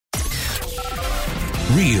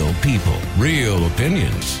Real people, real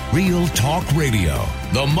opinions, real talk radio.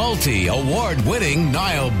 The multi-award-winning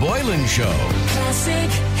Niall Boylan Show.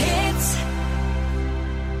 Classic hits.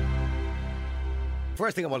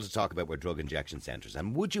 First thing I wanted to talk about were drug injection centres.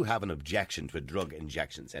 And would you have an objection to a drug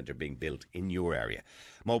injection centre being built in your area?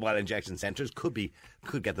 Mobile injection centres could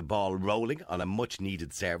get the ball rolling on a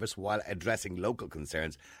much-needed service while addressing local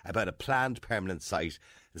concerns about a planned permanent site.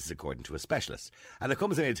 This is according to a specialist. And it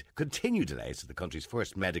comes amid continued delays to the country's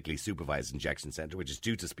first medically supervised injection centre, which is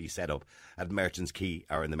due to be set up at Merchants Quay,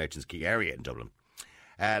 or in the Merchants Quay area in Dublin.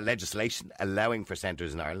 Legislation allowing for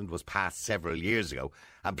centres in Ireland was passed several years ago,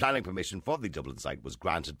 and planning permission for the Dublin site was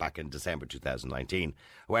granted back in December 2019.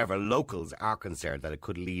 However, locals are concerned that it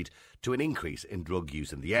could lead to an increase in drug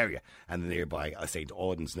use in the area, and the nearby St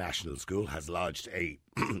Auden's National School has lodged a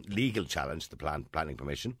legal challenge to the planning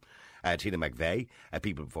permission. Tina McVeigh, a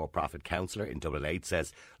People Before Profit councillor in Dublin 8,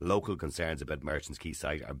 says local concerns about Merchants Quay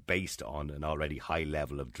site are based on an already high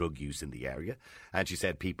level of drug use in the area. And she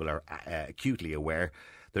said people are acutely aware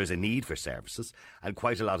there's a need for services, and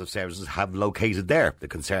quite a lot of services have located there. The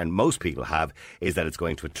concern most people have is that it's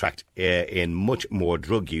going to attract in much more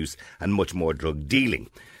drug use and much more drug dealing.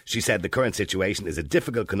 She said the current situation is a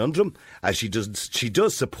difficult conundrum, as she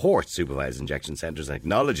does support supervised injection centres and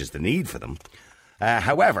acknowledges the need for them.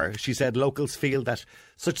 However, she said locals feel that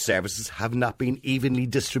such services have not been evenly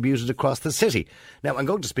distributed across the city. Now, I'm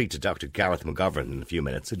going to speak to Dr. Garrett McGovern in a few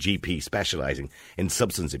minutes, a GP specialising in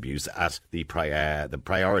substance abuse at the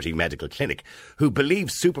Priority Medical Clinic, who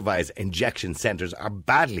believes supervised injection centres are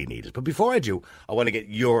badly needed. But before I do, I want to get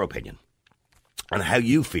your opinion and how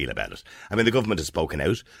you feel about it. I mean, the government has spoken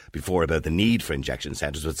out before about the need for injection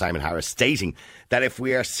centres, with Simon Harris stating that if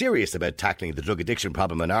we are serious about tackling the drug addiction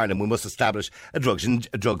problem in Ireland, we must establish a drug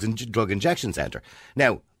injection centre.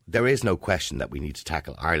 Now, there is no question that we need to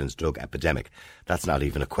tackle Ireland's drug epidemic. That's not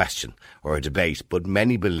even a question or a debate, but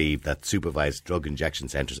many believe that supervised drug injection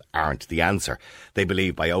centres aren't the answer. They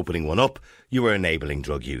believe by opening one up, you are enabling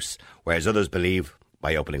drug use, whereas others believe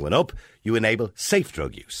by opening one up, you enable safe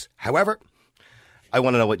drug use. However, I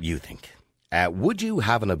want to know what you think. Would you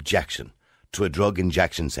have an objection to a drug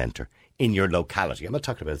injection centre in your locality? I'm not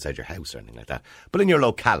talking about outside your house or anything like that, but in your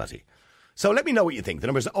locality. So let me know what you think. The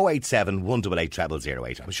number is 087 188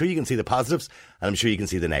 0008. I'm sure you can see the positives and I'm sure you can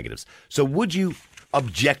see the negatives. So would you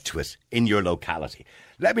object to it in your locality?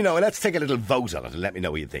 Let me know. Let's take a little vote on it and let me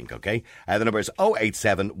know what you think, OK? The number is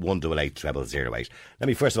 087 188 0008. Let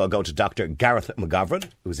me first of all go to Dr. Garrett McGovern,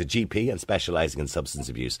 who's a GP and specialising in substance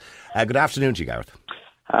abuse. Good afternoon to you, Garrett.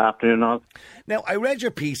 Afternoon, Niall. Now, I read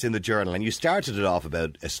your piece in the Journal and you started it off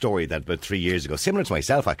about a story that about 3 years ago, similar to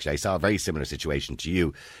myself actually, I saw a very similar situation to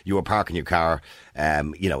you. You were parking your car,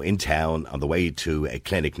 in town on the way to a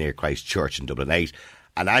clinic near Christchurch in Dublin 8.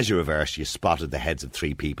 And as you reversed, you spotted the heads of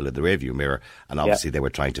 3 people in the rearview mirror. And obviously they were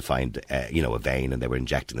trying to find, a vein, and they were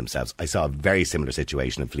injecting themselves. I saw a very similar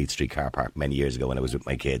situation in Fleet Street car park many years ago when I was with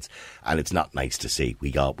my kids. And it's not nice to see.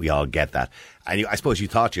 We all get that. And I suppose you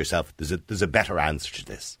thought to yourself, there's a better answer to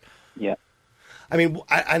this. Yeah. I mean,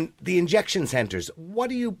 and the injection centres, what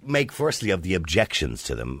do you make firstly of the objections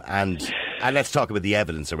to them? And let's talk about the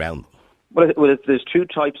evidence around them. Well, there's 2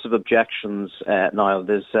 types of objections, Niall.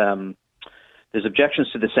 There's objections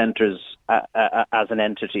to the centres as an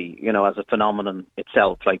entity, as a phenomenon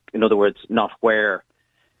itself. Like, in other words, not where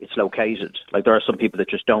it's located. Like, there are some people that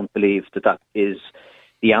just don't believe that is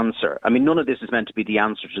the answer. I mean, none of this is meant to be the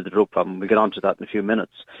answer to the drug problem. We'll get on to that in a few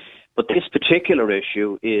minutes. But this particular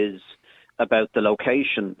issue is about the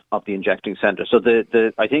location of the injecting centre. So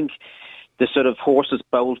I think the sort of horse is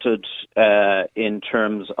bolted in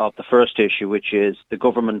terms of the first issue, which is the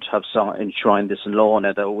government have enshrined this in law,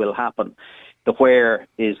 now that it will happen. The where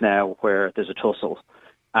is now where there's a tussle.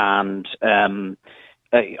 And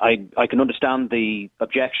I can understand the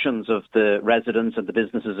objections of the residents and the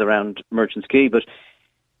businesses around Merchants Quay, but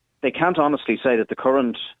they can't honestly say that the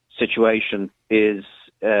current situation is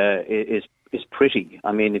pretty.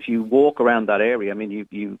 I mean, if you walk around that area, I mean,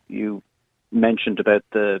 you mentioned about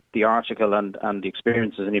the article and the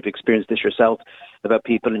experiences, and you've experienced this yourself about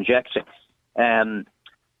people injecting.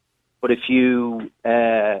 But if you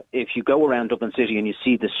go around Dublin City and you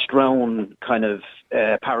see the strewn kind of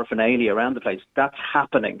paraphernalia around the place, that's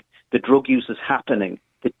happening. The drug use is happening.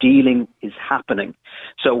 The dealing is happening.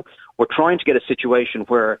 So we're trying to get a situation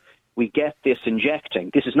where we get this injecting.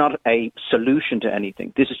 This is not a solution to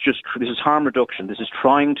anything. This is harm reduction. This is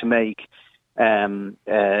trying to make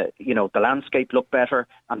the landscape look better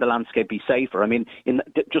and the landscape be safer. I mean,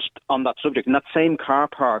 just on that subject, in that same car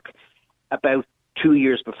park, about 2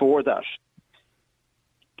 years before that,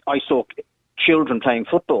 I saw children playing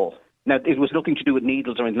football Now, it was nothing to do with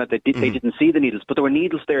needles or anything like that. They didn't see the needles, but there were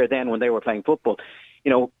needles there then when they were playing football.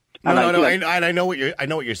 I know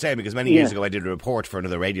what you're saying, because many years ago I did a report for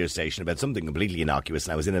another radio station about something completely innocuous,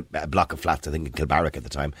 and I was in a block of flats, I think in Kilbarrack at the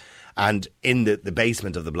time, and in the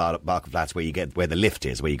basement of the block of flats where the lift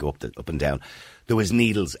is, where you go up and down, there was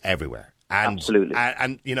needles everywhere. Absolutely.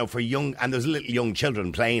 And for and there's little young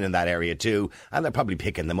children playing in that area too, and they're probably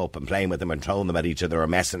picking them up and playing with them and throwing them at each other or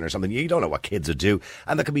messing or something. You don't know what kids would do,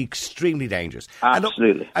 and that can be extremely dangerous.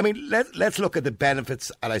 Absolutely. Let's look at the benefits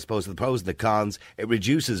and I suppose the pros and the cons. It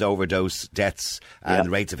reduces overdose deaths and the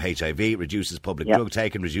rates of HIV, it reduces public drug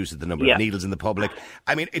take, and reduces the number of needles in the public.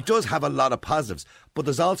 It does have a lot of positives, but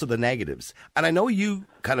there's also the negatives. And I know you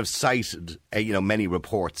kind of cited many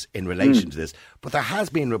reports in relation to this, but there has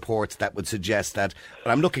been reports that would suggest that,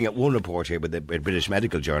 and I'm looking at one report here with the British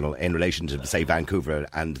Medical Journal in relation to, say, Vancouver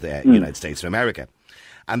and the United States of America.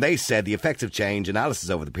 And they said the effects of change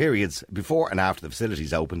analysis over the periods before and after the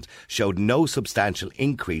facilities opened showed no substantial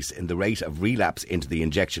increase in the rate of relapse into the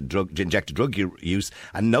injected drug use,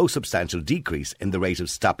 and no substantial decrease in the rate of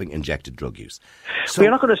stopping injected drug use. So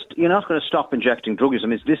you're not going to stop injecting drug use.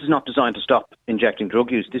 This is not designed to stop injecting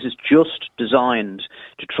drug use. This is just designed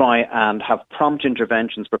to try and have prompt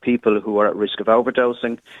interventions for people who are at risk of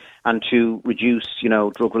overdosing, and to reduce,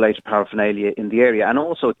 drug-related paraphernalia in the area. And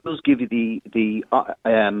also, it does give you the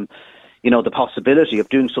possibility of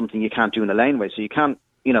doing something you can't do in a laneway. So you can't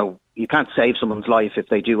save someone's life if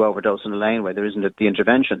they do overdose in a laneway. There isn't the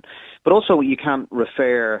intervention. But also, you can't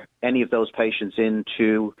refer any of those patients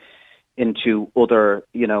into other,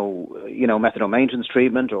 methadone maintenance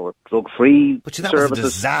treatment or drug-free But that services. was a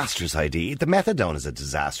disastrous idea. The methadone is a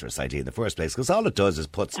disastrous idea in the first place, because all it does is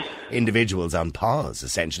puts individuals on pause,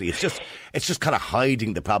 essentially. It's just kind of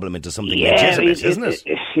hiding the problem into something legitimate, isn't it?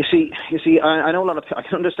 You see, I know I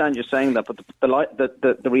can understand you saying that, but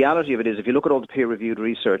the reality of it is, if you look at all the peer-reviewed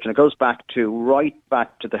research, and it goes right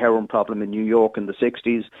back to the heroin problem in New York in the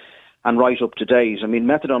 60s, and right up to date.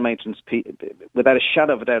 Methadone maintenance, without a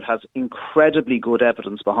shadow of a doubt, has incredibly good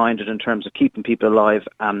evidence behind it in terms of keeping people alive.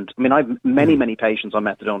 And I've many patients on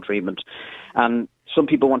methadone treatment, and some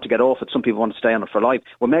people want to get off it, some people want to stay on it for life.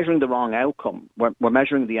 We're measuring the wrong outcome. We're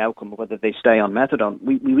measuring the outcome of whether they stay on methadone.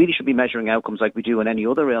 We really should be measuring outcomes like we do in any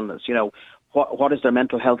other illness. What is their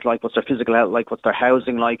mental health like? What's their physical health like? What's their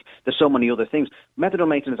housing like? There's so many other things. Methadone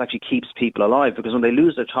maintenance actually keeps people alive, because when they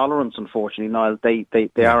lose their tolerance, unfortunately, Niall, they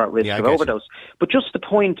are at risk of overdose. But just the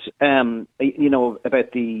point,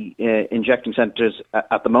 about the injecting centres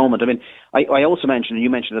at the moment. I also mentioned, and you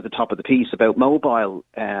mentioned at the top of the piece, about mobile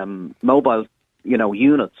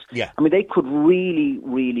units. Yeah. They could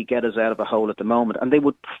really get us out of a hole at the moment, and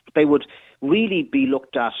they would really be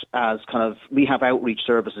looked at as kind of, we have outreach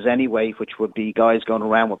services anyway, which would be guys going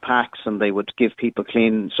around with packs, and they would give people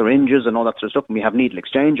clean syringes and all that sort of stuff. And we have needle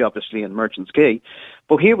exchange, obviously, in Merchants Quay.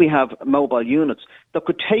 But here we have mobile units that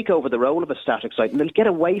could take over the role of a static site, and they'll get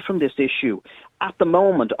away from this issue. At the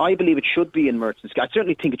moment, I believe it should be in Merchants Quay. I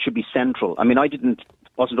certainly think it should be central.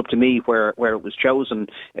 Wasn't up to me where it was chosen.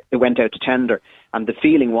 It went out to tender, and the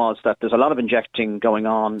feeling was that there's a lot of injecting going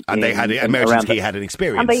on. And Merchants Quay had an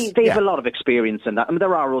experience. And they have a lot of experience in that.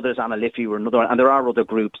 There are others, Anna Liffey or another, and there are other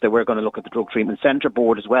groups that we're going to look at the Drug Treatment Centre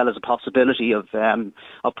Board as well as a possibility of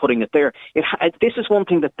putting it there. This is one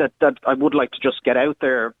thing that I would like to just get out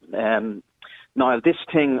there, Niall. This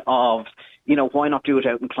thing of, why not do it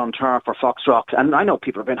out in Clontarf or Foxrock? And I know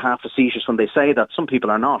people are being half facetious when they say that. Some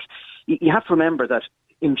people are not. You have to remember that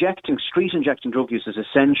street injecting drug use is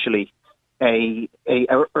essentially a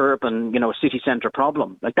urban, city centre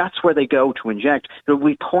problem. Like, that's where they go to inject. It would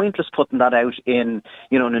be pointless putting that out in,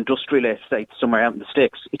 an industrial estate somewhere out in the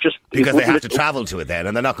sticks. Because they have to travel to it then,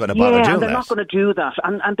 and they're not going to bother doing that. Yeah, they're not going to do that.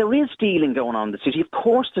 And there is dealing going on in the city. Of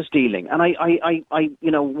course there's dealing. And I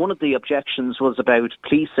one of the objections was about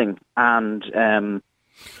policing, and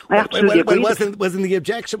I absolutely agree. Wasn't the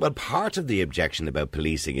objection? Well, part of the objection about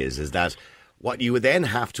policing is that what you would then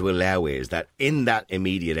have to allow is that in that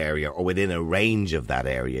immediate area, or within a range of that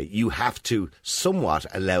area, you have to somewhat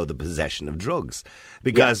allow the possession of drugs,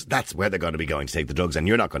 because that's where they're going to be going to take the drugs, and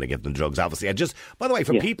you're not going to give them drugs, obviously. And just, by the way,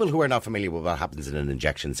 for people who are not familiar with what happens in an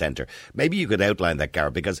injection centre, maybe you could outline that,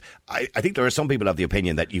 Garrett, because I think there are some people of the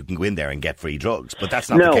opinion that you can go in there and get free drugs, but that's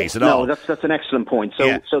not the case at all. No, that's an excellent point.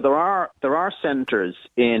 So there are centres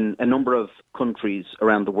in a number of countries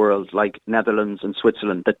around the world, like Netherlands and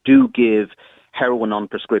Switzerland, that do give heroin on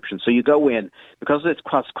prescription. So you go in, because it's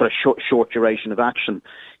quite a short duration of action,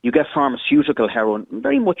 you get pharmaceutical heroin,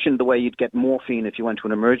 very much in the way you'd get morphine if you went to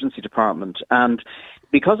an emergency department. And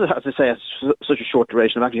because it, as I say, has such a short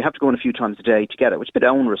duration of action, you have to go in a few times a day to get it, which is a bit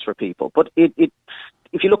onerous for people. But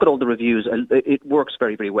if you look at all the reviews, it works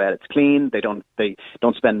very, very well. It's clean. They don't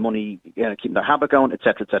spend money keeping their habit going,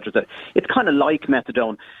 etc., etc., etc. It's kind of like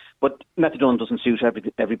methadone, but methadone doesn't suit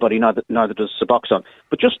everybody. Neither does Suboxone.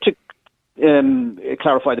 But just to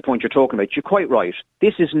clarify the point you're talking about, you're quite right.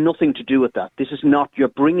 This is nothing to do with that. This is not. You're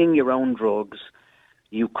bringing your own drugs.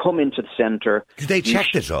 You come into the centre. Do they check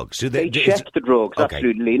the drugs? They check the drugs, okay.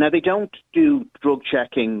 Absolutely. Now, they don't do drug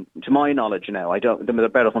checking, to my knowledge now. There are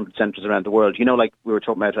about 100 centres around the world. You know, like we were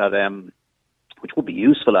talking about at, which would be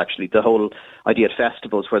useful, actually, the whole idea at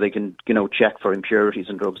festivals where they can, check for impurities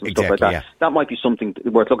and drugs and stuff like that. Yeah. That might be something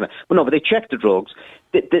worth looking at. But they check the drugs.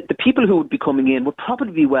 The people who would be coming in would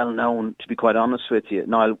probably be well known, to be quite honest with you,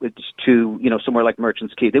 Niall, to, somewhere like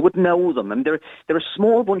Merchants Quay. They would know them. I mean, they're a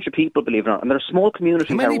small bunch of people, believe it or not, and they're a small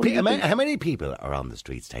community. How many people are on the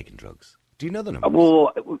streets taking drugs? Do you know the numbers?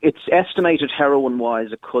 Well, it's estimated heroin-wise,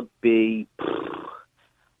 it could be...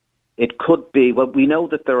 well, we know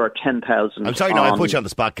that there are 10,000. I'm sorry, I put you on the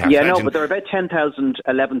spot, Karen. Yeah, no, but there are about 10,000,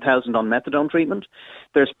 11,000 on methadone treatment.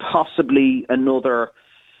 There's possibly another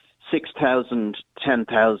 6,000,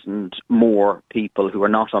 10,000 more people who are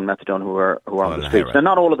not on methadone who are on the streets. Now,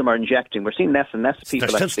 not all of them are injecting. We're seeing less and less people.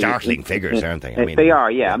 They're still startling figures, aren't they? They are,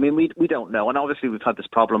 yeah. I mean, we don't know. And obviously we've had this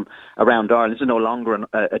problem around Ireland. This is no longer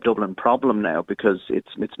a Dublin problem now because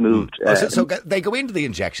it's moved. So they go into the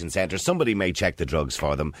injection centre. Somebody may check the drugs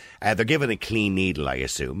for them. They're given a clean needle, I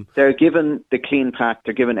assume. They're given the clean pack.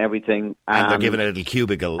 They're given everything. And they're given a little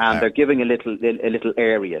cubicle. And they're giving a little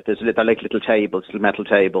area. They're like little tables, little metal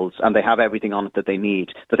tables. And they have everything on it that they need,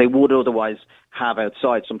 that they would otherwise have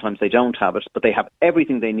outside. Sometimes they don't have it, but they have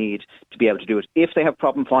everything they need to be able to do it. If they have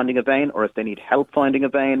problem finding a vein, or if they need help finding a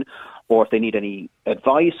vein, or if they need any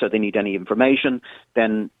advice, or they need any information,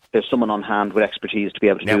 then there's someone on hand with expertise to be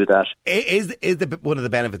able to do that. Is one of the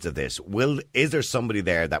benefits of this, is there somebody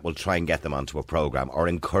there that will try and get them onto a programme or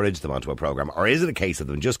encourage them onto a programme, or is it a case of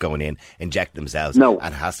them just going in, inject themselves,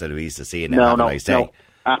 and has to see it and have a nice day? No.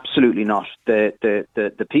 Absolutely not.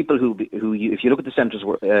 The people who if you look at the centres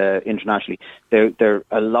internationally, there are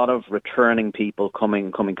a lot of returning people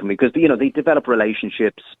coming because they develop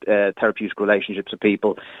relationships, therapeutic relationships with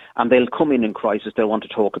people, and they'll come in crisis. They'll want to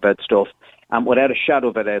talk about stuff, and without a shadow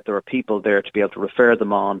of a doubt, there are people there to be able to refer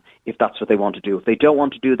them on if that's what they want to do. If they don't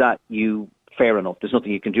want to do that, fair enough. There's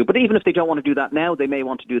nothing you can do. But even if they don't want to do that now, they may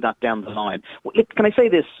want to do that down the line. Can I say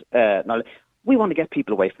this, Niall? We want to get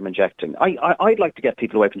people away from injecting. I'd like to get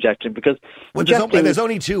people away from injecting because there's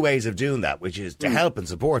only two ways of doing that, which is to help and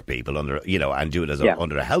support people under, and do it as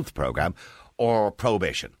under a health programme, or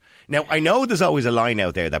prohibition. Now, I know there's always a line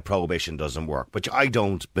out there that prohibition doesn't work, which I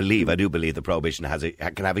don't believe. I do believe that prohibition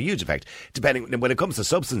can have a huge effect. Depending, when it comes to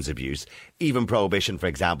substance abuse, even prohibition, for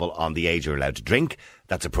example, on the age you're allowed to drink,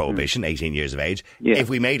 that's a prohibition, 18 years of age. Yeah. If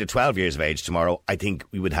we made it 12 years of age tomorrow, I think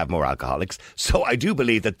we would have more alcoholics. So I do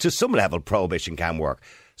believe that to some level, prohibition can work.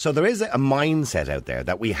 So there is a mindset out there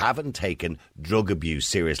that we haven't taken drug abuse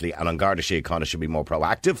seriously, and An Garda Síochána should be more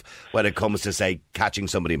proactive when it comes to, say, catching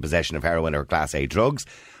somebody in possession of heroin or Class A drugs.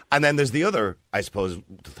 And then there's the other, I suppose,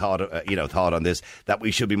 thought on this, that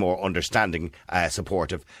we should be more understanding,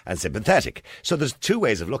 supportive and sympathetic. So there's two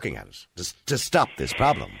ways of looking at it to stop this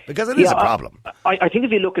problem, because it is a problem. I think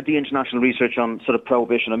if you look at the international research on sort of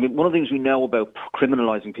prohibition, I mean, one of the things we know about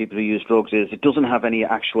criminalising people who use drugs is it doesn't have any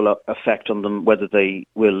actual effect on them whether they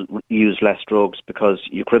will use less drugs because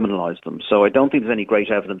you criminalise them. So I don't think there's any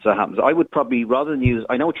great evidence that happens. I would probably, rather than use,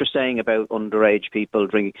 I know what you're saying about underage people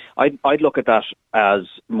drinking, I'd look at that as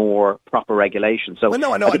more proper regulation. So,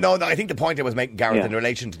 no. I think the point I was making, Gareth, in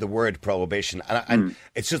relation to the word prohibition, and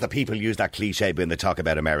it's just that people use that cliche when they talk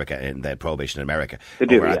about America and the prohibition in America. They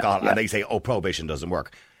do, and they say, prohibition doesn't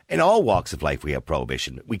work. In all walks of life, we have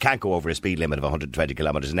prohibition. We can't go over a speed limit of 120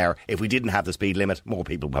 kilometres an hour. If we didn't have the speed limit, more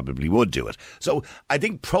people probably would do it. So I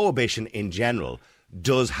think prohibition in general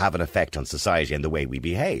does have an effect on society and the way we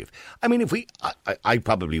behave. I mean, I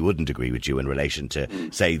probably wouldn't agree with you in relation to,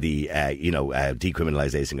 say, the,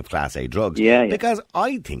 decriminalisation of Class A drugs. Because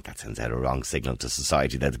I think that sends out a wrong signal to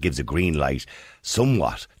society that gives a green light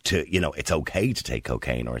somewhat to, it's okay to take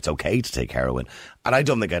cocaine or it's okay to take heroin. And I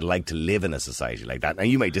don't think I'd like to live in a society like that. Now,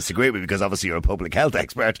 you may disagree with me because obviously you're a public health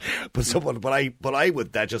expert, but I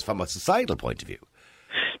would, that just from a societal point of view.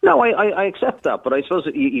 No, I accept that, but I suppose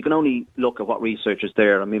you can only look at what research is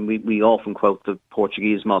there. I mean, we often quote the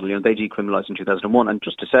Portuguese model. They decriminalised in 2001, and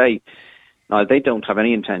just to say, Now, they don't have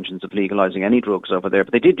any intentions of legalising any drugs over there,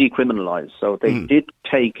 but they did decriminalise. So they did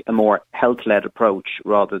take a more health-led approach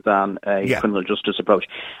rather than a criminal justice approach.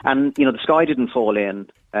 And, the sky didn't fall in.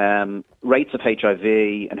 Rates of HIV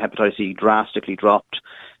and hepatitis C drastically dropped.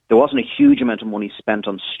 There wasn't a huge amount of money spent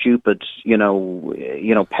on stupid,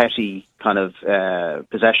 petty kind of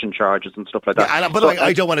possession charges and stuff like that. Yeah, but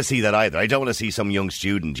I don't want to see that either. I don't want to see some young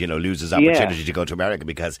student, lose his opportunity to go to America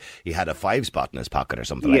because he had a 5-spot in his pocket or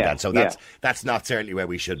something like that. So that's not certainly where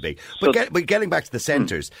we should be. But, but getting back to the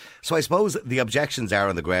centres, so I suppose the objections are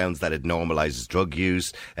on the grounds that it normalises drug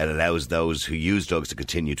use, it allows those who use drugs to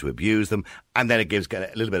continue to abuse them, and then it gives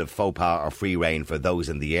a little bit of faux pas or free rein for those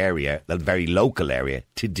in the area, the very local area,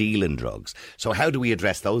 to deal in drugs. So how do we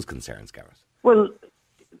address those concerns, Garrett? Well,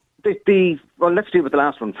 let's deal with the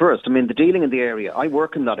last one first. I mean, the dealing in the area, I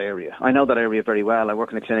work in that area. I know that area very well. I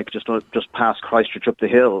work in a clinic just past Christchurch up the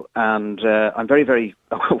hill, and I'm very, very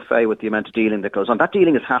au fait with the amount of dealing that goes on. That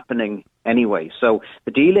dealing is happening anyway. So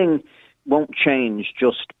the dealing won't change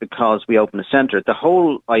just because we open a centre. The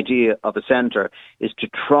whole idea of a centre is to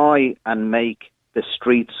try and make the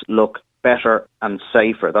streets look better and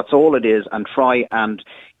safer. That's all it is, and try and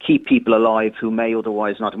keep people alive who may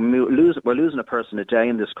otherwise not. We're losing a person a day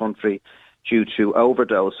in this country due to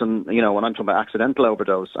overdose, and when I'm talking about accidental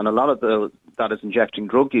overdose, and a lot of that is injecting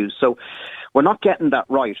drug use. So we're not getting that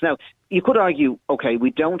right. Now, you could argue, okay,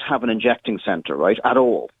 we don't have an injecting centre, right, at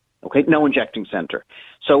all. Okay, no injecting centre.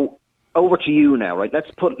 So over to you now, right?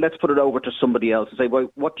 Let's put it over to somebody else and say,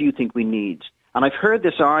 well, what do you think we need? And I've heard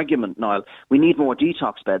this argument, Niall, we need more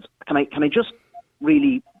detox beds. Can I just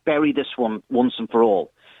really bury this one once and for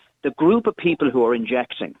all? The group of people who are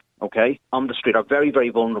injecting, okay, on the street are very, very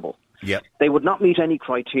vulnerable. Yep. They would not meet any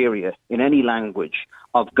criteria in any language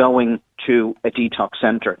of going to a detox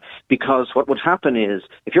centre, because what would happen is,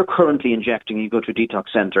 if you're currently injecting and you go to a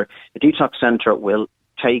detox centre will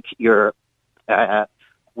take your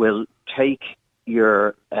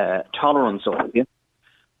tolerance off you,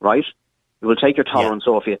 right? It will take your tolerance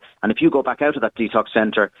off you. And if you go back out of that detox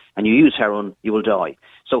centre and you use heroin, you will die.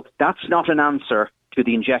 So that's not an answer to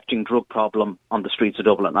the injecting drug problem on the streets of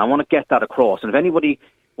Dublin. I want to get that across. And if anybody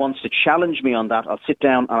wants to challenge me on that, I'll sit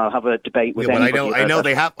down and I'll have a debate with anybody. I know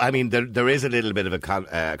they have. I mean, there is a little bit of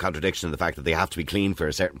a contradiction in the fact that they have to be clean for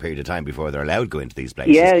a certain period of time before they're allowed to go into these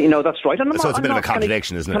places. Yeah, that's right. So it's a bit of a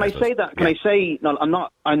contradiction, isn't it? Can I say that? Can I say, no,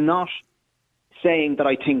 I'm not saying that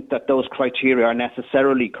I think that those criteria are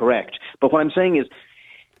necessarily correct. But what I'm saying is,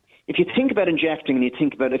 if you think about injecting and you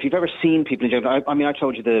think about, if you've ever seen people inject, I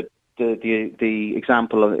told you the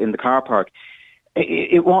example in the car park.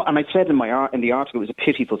 It was, and I said in the article, it was a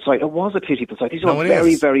pitiful sight. It was a pitiful sight. These are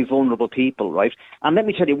very, very vulnerable people, right? And let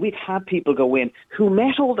me tell you, we've had people go in who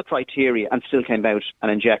met all the criteria and still came out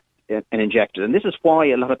and injected. And this is why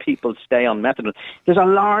a lot of people stay on methadone. There's a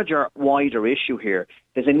larger, wider issue here.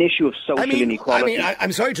 There's an issue of social inequality.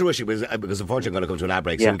 I'm sorry to rush you because unfortunately I'm going to come to an ad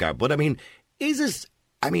break soon, Gar. But is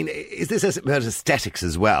this about aesthetics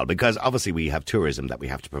as well? Because obviously we have tourism that we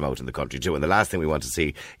have to promote in the country too. And the last thing we want to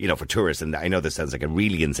see, for tourists, and I know this sounds like a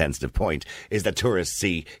really insensitive point, is that tourists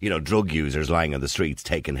see, drug users lying on the streets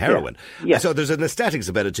taking heroin. Yeah. So there's an aesthetics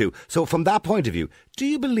about it too. So from that point of view, do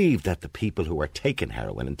you believe that the people who are taking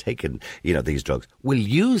heroin and taking, these drugs will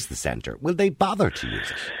use the centre? Will they bother to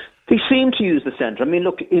use it? They seem to use the centre. I mean,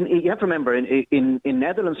 look, you have to remember, in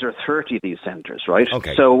Netherlands there are 30 of these centres, right?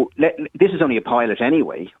 Okay. So this is only a pilot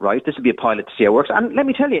anyway, right? This will be a pilot to see how it works. And let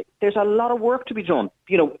me tell you, there's a lot of work to be done.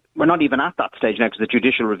 We're not even at that stage now, because the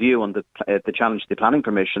judicial review on the challenge to the planning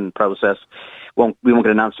permission process we won't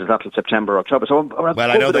get an answer to that till September or October. So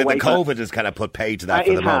I know that the COVID has kind of put pay to that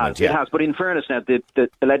for the moment. It has, but in fairness now, the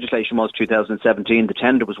legislation was 2017. The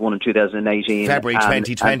tender was won in 2018. February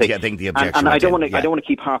 2020, I think the objection. And I don't want to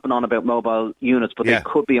keep harping on about mobile units, but they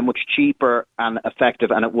could be a much cheaper and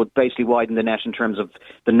effective, and it would basically widen the net in terms of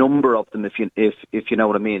the number of them, if you know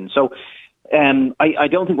what I mean. So I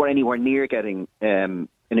don't think we're anywhere near getting an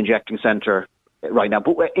injecting centre right now.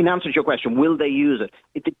 But in answer to your question, will they use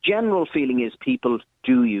it? The general feeling is people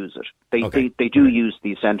do use it. They do use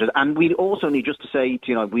these centres. And we also need, just to say,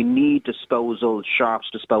 we need sharps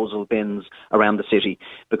disposal bins around the city,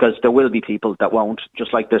 because there will be people that won't,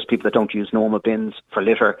 just like there's people that don't use normal bins for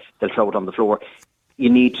litter, they'll throw it on the floor. you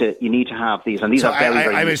need to have these, and these are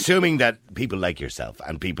very. I'm assuming that people like yourself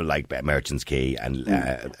and people like Merchants Quay and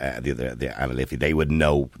the Anna Liffey, they would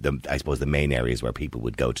know the main areas where people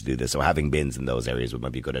would go to do this. So having bins in those areas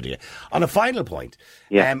might be a good idea. On a final point,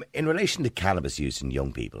 in relation to cannabis use in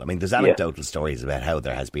young people, I mean, there's anecdotal stories about how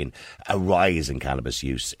there has been a rise in cannabis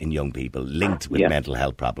use in young people linked with mental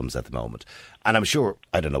health problems at the moment. And I'm sure,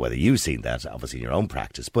 I don't know whether you've seen that, obviously in your own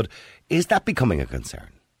practice, but is that becoming a concern?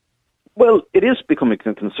 Well, it is becoming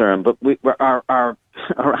a concern, but our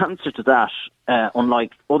answer to that,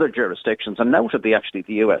 unlike other jurisdictions, and notably actually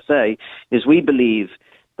the USA, is we believe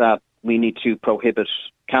that we need to prohibit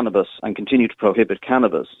cannabis and continue to prohibit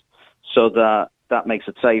cannabis so that makes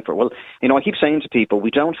it safer. Well, I keep saying to people,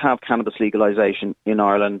 we don't have cannabis legalisation in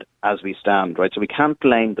Ireland as we stand, right? So we can't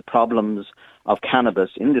blame the problems of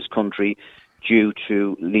cannabis in this country due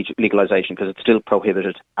to legalisation, because it's still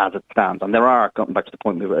prohibited as it stands. And there are, going back to the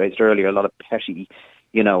point we raised earlier, a lot of petty,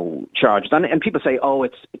 charges. And people say, oh,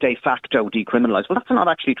 it's de facto decriminalised. Well, that's not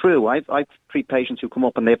actually true. I treat patients who come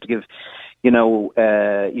up and they have to give,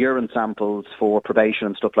 urine samples for probation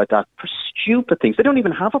and stuff like that for stupid things. They don't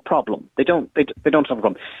even have a problem. They don't have a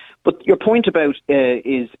problem. But your point about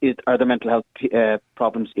are there mental health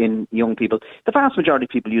problems in young people? The vast majority of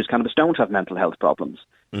people who use cannabis don't have mental health problems.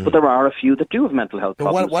 Mm-hmm. But there are a few that do have mental health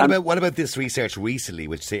problems. What about this research recently,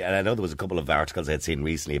 and I know there was a couple of articles I'd seen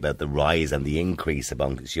recently about the rise and the increase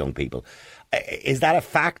amongst young people. Is that a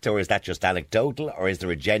fact, or is that just anecdotal, or is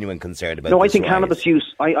there a genuine concern about this? No, I think rise? Cannabis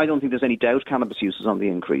use, I don't think there's any doubt cannabis use is on the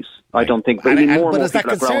increase. Right. I don't think, but more does that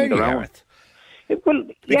concern you, Gareth? Well,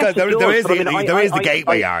 because yes, there is the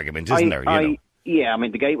gateway argument, isn't there? Yeah, I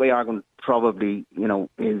mean, the gateway argument probably,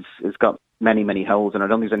 is got many, many holes, and I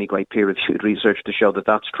don't think there's any great peer-reviewed research to show that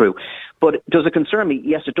that's true. But does it concern me?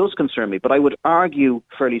 Yes, it does concern me, but I would argue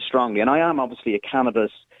fairly strongly, and I am obviously a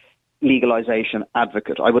cannabis legalisation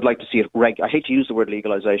advocate. I would like to see it I hate to use the word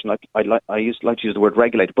legalisation. I like to use the word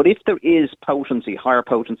regulated. But if there is potency, higher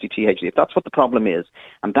potency THC, if that's what the problem is,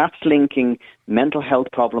 and that's linking mental health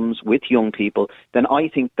problems with young people, then I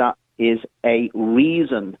think that is a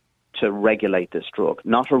reason to regulate this drug,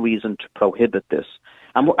 not a reason to prohibit this.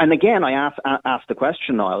 And again, I ask the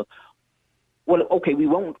question, Niall. Well, okay, we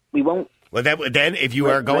won't. Well, then, if you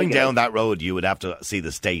are going down that road, you would have to see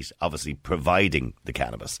the state obviously providing the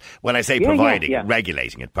cannabis. When I say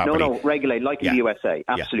regulating it properly. No, regulate, like in the USA,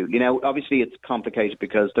 absolutely. Now, obviously, it's complicated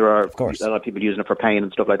because there are a lot of people using it for pain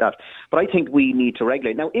and stuff like that. But I think we need to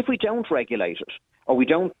regulate. Now, if we don't regulate it, or we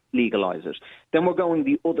don't legalise it, then we're going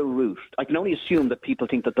the other route. I can only assume that people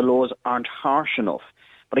think that the laws aren't harsh enough.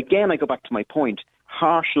 But again, I go back to my point.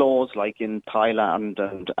 Harsh laws like in Thailand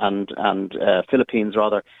and Philippines,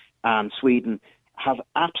 rather, and Sweden have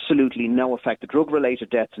absolutely no effect. The drug-related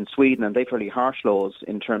deaths in Sweden, and they've fairly harsh laws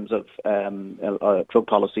in terms of drug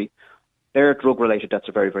policy, their drug-related deaths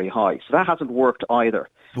are very, very high. So that hasn't worked either.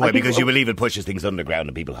 Why? Because you believe it pushes things underground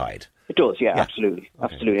and people hide? It does, absolutely.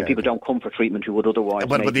 Absolutely. And people don't come for treatment who would otherwise...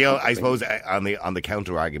 But I suppose on the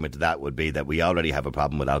counter-argument to that would be that we already have a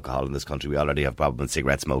problem with alcohol in this country. We already have a problem with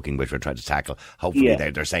cigarette smoking, which we're trying to tackle. Hopefully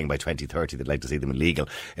they're saying by 2030 they'd like to see them illegal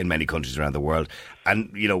in many countries around the world. And,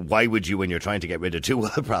 why would you, when you're trying to get rid of two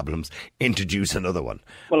other problems, introduce another one?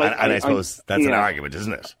 Well, I suppose that's an argument,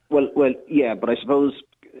 isn't it? Well, yeah, but I suppose...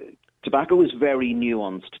 Tobacco is very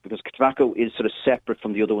nuanced because tobacco is sort of separate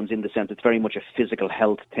from the other ones in the sense it's very much a physical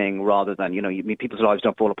health thing rather than, people's lives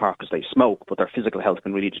don't fall apart because they smoke, but their physical health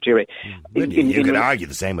can really deteriorate. You could argue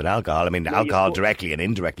the same with alcohol. I mean, alcohol directly and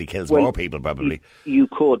indirectly kills more people probably. You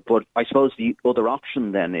could, but I suppose the other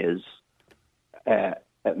option then is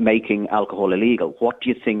making alcohol illegal. What do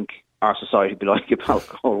you think our society would be like if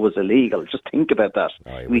alcohol was illegal? Just think about that.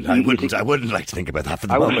 I wouldn't like to think about that for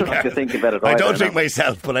the moment. I wouldn't like to think about it I don't drink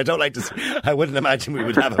myself, but I wouldn't imagine we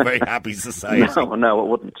would have a very happy society. No, it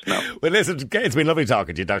wouldn't. No. Well, listen, it's been lovely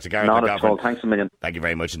talking to you, Dr. Garrett McGovern. Not at all. Thanks a million. Thank you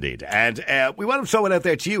very much indeed. And we want to throw it out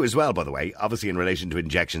there to you as well, by the way. Obviously, in relation to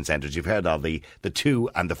injection centres, you've heard all the 2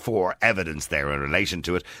 and the 4 evidence there in relation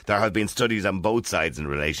to it. There have been studies on both sides in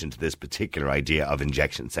relation to this particular idea of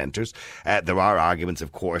injection centres. There are arguments,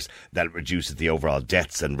 of course, that it reduces the overall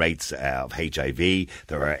deaths and rates of HIV.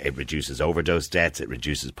 It reduces overdose deaths. It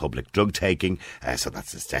reduces public drug taking. So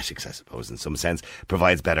that's aesthetics, I suppose, in some sense.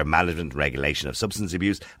 Provides better management and regulation of substance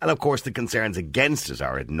abuse. And of course, the concerns against it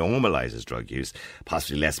are it normalises drug use,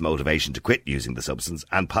 possibly less motivation to quit using the substance,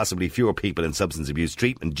 and possibly fewer people in substance abuse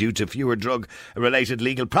treatment due to fewer drug-related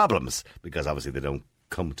legal problems, because obviously they don't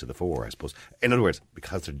come to the fore, I suppose. In other words,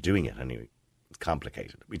 because they're doing it anyway.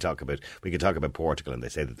 complicated. We could talk about Portugal, and they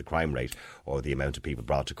say that the crime rate or the amount of people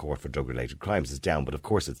brought to court for drug-related crimes is down. But of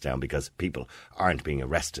course, it's down because people aren't being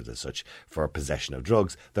arrested as such for possession of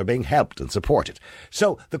drugs. They're being helped and supported.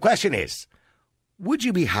 So the question is, would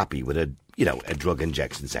you be happy with a drug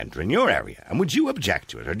injection centre in your area? And would you object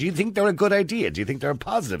to it? Or do you think they're a good idea? Do you think they're a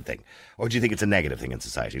positive thing? Or do you think it's a negative thing in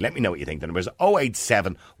society? Let me know what you think. The number is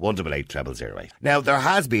 087 188 0008. Now, there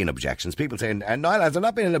has been objections. People saying, and Niall, has there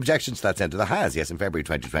not been an objection to that centre? There has, yes. In February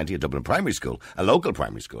 2020, a Dublin primary school, a local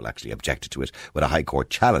primary school actually, objected to it with a High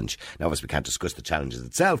Court challenge. Now, obviously, we can't discuss the challenges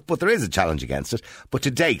itself, but there is a challenge against it. But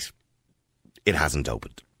to date, it hasn't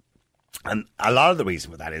opened. And a lot of the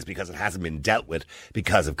reason for that is because it hasn't been dealt with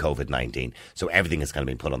because of COVID-19. So everything has kind of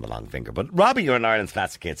been put on the long finger. But Robbie, you're in Ireland's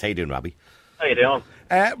Classic Hits. How you doing, Robbie? How you doing?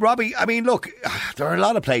 Robbie, I mean, look, there are a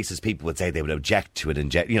lot of places people would say they would object to it,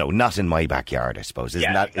 not in my backyard, I suppose.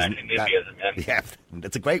 NIMBYism. Yeah,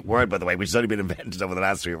 it's a great word, by the way, which has only been invented over the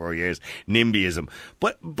last 3 or 4 years, NIMBYism.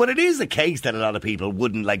 But it is the case that a lot of people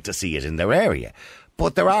wouldn't like to see it in their area.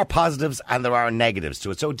 But there are positives and there are negatives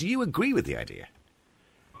to it. So do you agree with the idea?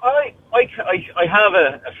 I have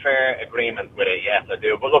a fair agreement with it, yes, I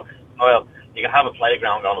do. But look, well, you can have a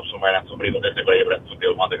playground going up somewhere and somebody will disagree with it, some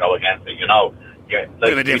people want to go against it,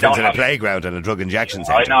 There's a difference in a playground and a drug injection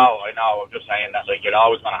centre. I know. I'm just saying that, you're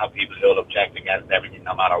always going to have people who will object against everything,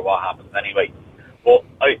 no matter what happens anyway. But,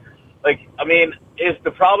 is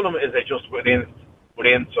the problem, is it just within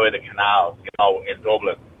inside the canal, in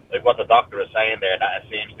Dublin? Like what the doctor is saying there, that it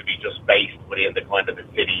seems to be just based within the kind of the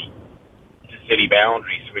city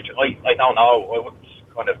boundaries, which I don't know. I wouldn't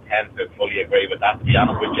kind of tend to fully agree with that, to be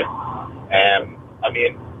honest with you.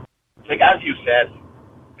 As you said,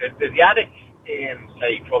 the addict in,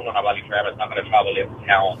 say, Crumlin or Ballyfermot is not going to travel into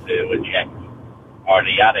town to inject, or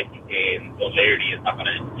the addict in Dunleary is not going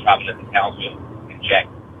to travel into town to inject.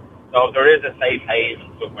 So if there is a safe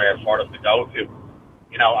haven somewhere for them to go to,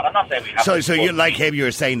 and I'm not saying we have to... So you like him, you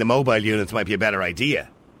were saying the mobile units might be a better idea?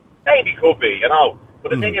 Maybe could be, But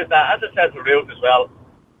the thing is that, as it says the Ruth as well,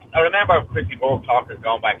 I remember Christy Burke talking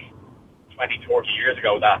going back 20, 30 years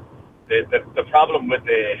ago that the problem with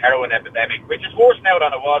the heroin epidemic, which is worse now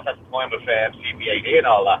than it was at the time of CPAD and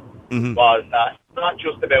all that, was that it's not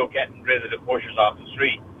just about getting rid of the pushers off the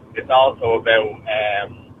street. It's also about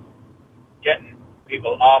getting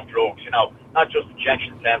people off drugs, not just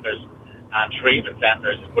injection centres and treatment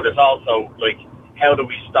centres, but it's also, how do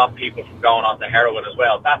we stop people from going on to heroin as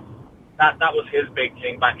well? That was his big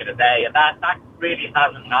thing back in the day, and that really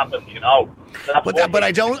hasn't happened, But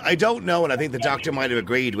I don't know, and I think the doctor might have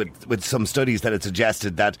agreed with some studies that had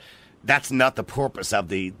suggested that that's not the purpose of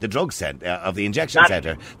the drug centre, of the injection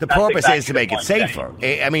centre. The purpose is to make it safer.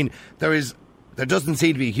 I mean, there doesn't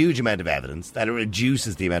seem to be a huge amount of evidence that it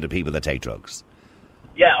reduces the amount of people that take drugs.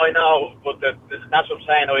 Yeah, I know, but that's what I'm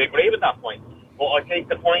saying. I agree with that point. But I think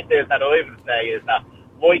the point is that I would say is that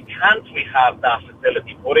why can't we have that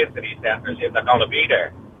facility put into these centres if they're going to be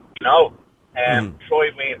there? Try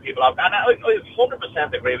weighing people out. And I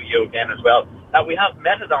 100% agree with you again as well, that we have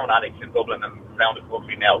methadone addicts in Dublin and around the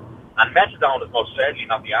country now. And methadone is most certainly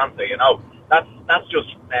not the answer, That's just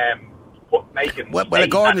making... Well,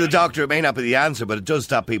 according to the doctor, it may not be the answer, but it does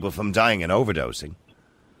stop people from dying and overdosing.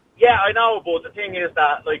 Yeah, I know, but the thing is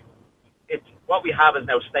that, it's what we have is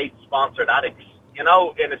now state-sponsored addicts, in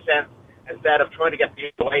a sense, instead of trying to get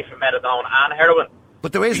people away from methadone and heroin.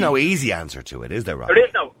 But there is no easy answer to it, is there, Rob? There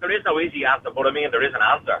is no easy answer, but there is an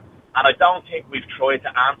answer. And I don't think we've tried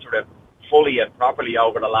to answer it fully and properly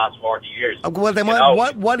over the last 40 years. Well, then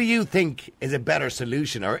what do you think is a better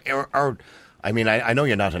solution? Or I mean, I know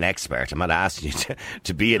you're not an expert. I'm not asking you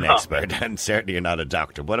to be an expert, and certainly you're not a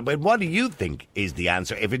doctor. But what do you think is the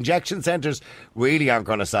answer? If injection centres really aren't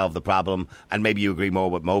going to solve the problem, and maybe you agree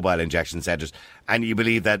more with mobile injection centres, and you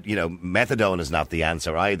believe that, methadone is not the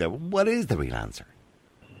answer either, what is the real answer?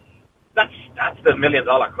 That's the $1 million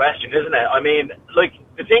question, isn't it? I mean,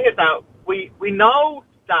 the thing is that we know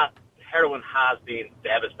that heroin has been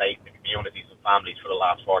devastating to communities and families for the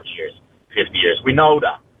last 40 years, 50 years. We know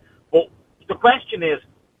that. But the question is,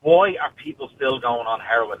 why are people still going on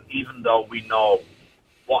heroin, even though we know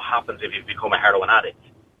what happens if you become a heroin addict?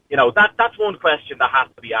 That's one question that has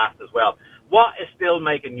to be asked as well. What is still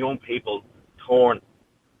making young people turn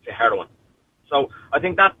to heroin? So I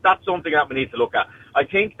think that's something that we need to look at. I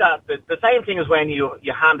think that the same thing is when you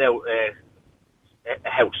hand out a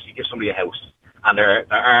house, you give somebody a house, and there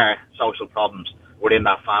are social problems within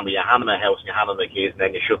that family. You hand them a house and you hand them the keys, and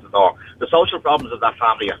then you shut the door. The social problems of that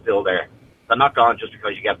family are still there. They're not gone just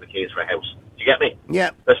because you get the keys for a house. Do you get me?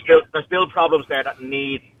 Yeah. There's still problems there that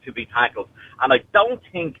need to be tackled, and I don't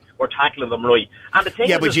think we're tackling them right. And the thing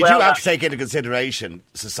is, but you do have to take into consideration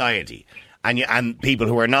society. And people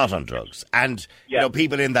who are not on drugs, and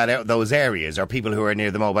people in those areas, or people who are near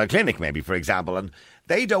the mobile clinic, maybe, for example, and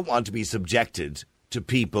they don't want to be subjected to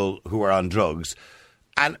people who are on drugs.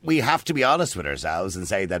 And we have to be honest with ourselves and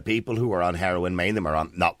say that people who are on heroin, many of them are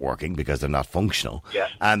not working because they're not functional,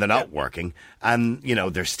 and they're not working, and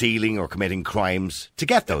they're stealing or committing crimes to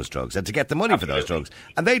get those drugs and to get the money for those drugs.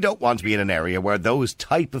 And they don't want to be in an area where those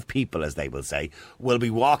type of people, as they will say, will be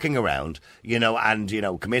walking around,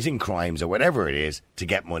 and committing crimes or whatever it is to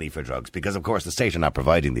get money for drugs, because of course the state are not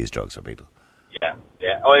providing these drugs for people. Yeah,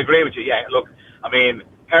 I agree with you. Yeah, look, I mean,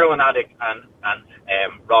 heroin addict and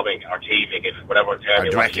robbing or thieving, if whatever term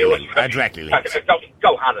you want to use, directly linked.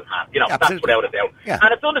 Go hand in hand. That's without a doubt. Yeah.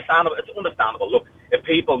 And it's understandable. Look, if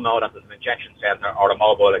people know that there's an injection centre or a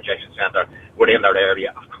mobile injection centre within their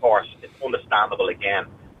area, of course, it's understandable again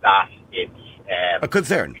that it's a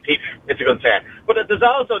concern. It's a concern. But there's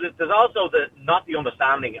also not the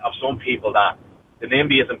understanding of some people that the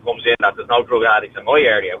NIMBYism comes in, that there's no drug addicts in my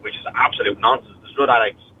area, which is absolute nonsense. There's drug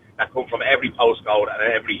addicts that come from every postcode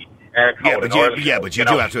and every air code. But you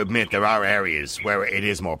do have to admit there are areas where it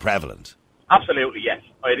is more prevalent. Absolutely, yes.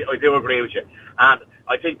 I do agree with you. And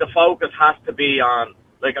I think the focus has to be on,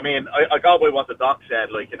 I go by what the doc said,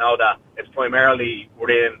 that it's primarily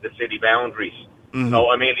within the city boundaries. Mm-hmm.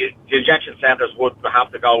 So, the injection centres would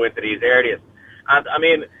have to go into these areas. And,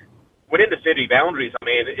 within the city boundaries,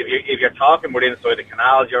 if you're talking within inside the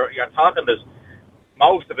canals, you're talking,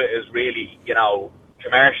 most of it is really,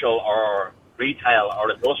 commercial or retail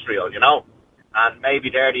or industrial, and maybe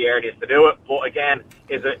they're the areas to do it. But again,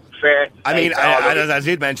 is it fair to say as I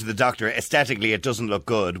did mention the doctor, aesthetically it doesn't look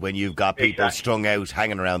good when you've got people strung out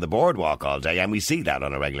hanging around the boardwalk all day, and we see that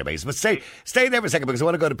on a regular basis. But stay there for a second, because I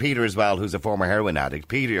want to go to Peter as well, who's a former heroin addict.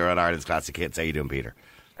 Peter, you're on Ireland's Classic Hits. How you doing, Peter?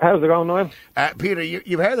 How's it going, Niall? Peter,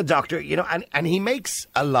 you've heard the doctor, and he makes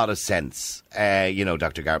a lot of sense.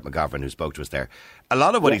 Dr. Garrett McGovern, who spoke to us there. A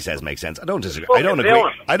lot of what he says makes sense. I don't disagree. I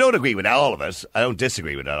don't agree with all of it. I don't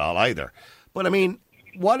disagree with it all either. But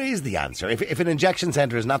what is the answer? If an injection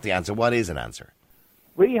centre is not the answer, what is an answer?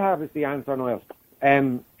 Rehab is the answer, Niall.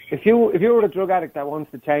 If you're a drug addict that wants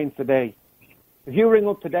to change today, if you ring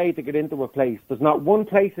up today to get into a place, there's not one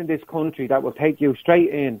place in this country that will take you straight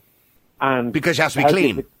in. And because you have to be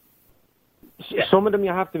clean. Some of them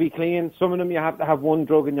you have to be clean. Some of them you have to have one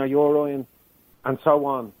drug in your urine, and so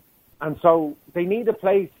on. And so they need a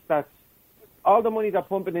place that's all the money they're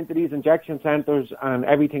pumping into these injection centres and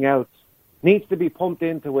everything else needs to be pumped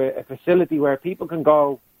into a facility where people can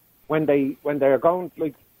go when they're going.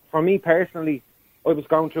 Like, for me personally, I was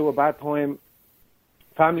going through a bad time.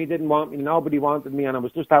 Family didn't want me. Nobody wanted me, and I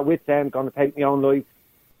was just at wit's end, going to take my own life.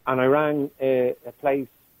 And I rang a place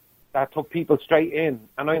that took people straight in,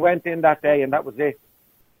 and I went in that day, and that was it.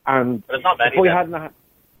 And but it's not many.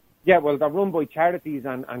 They're run by charities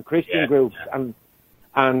and Christian groups,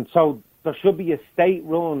 and so there should be a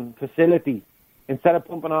state-run facility instead of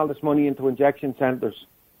pumping all this money into injection centres.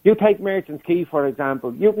 You take Merchant's Quay, for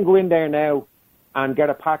example. You can go in there now and get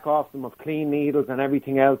a pack off them of clean needles and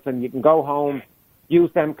everything else, and you can go home,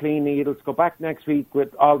 use them clean needles, go back next week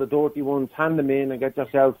with all the dirty ones, hand them in, and get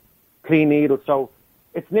yourself clean needles. So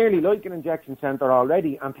it's nearly like an injection centre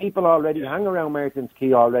already, and people already hang around Merchant's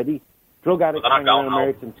Quay already. Drug addicts hang around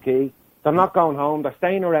Merchant's Quay. They're not going home. They're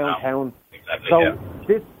staying around town. Exactly, so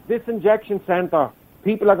this injection centre,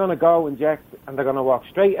 people are going to go inject, and they're going to walk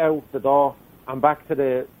straight out the door and back to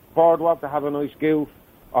the boardwalk to have a nice goof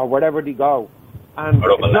or wherever they go. And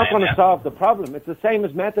it's not going to solve the problem. It's the same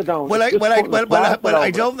as methadone.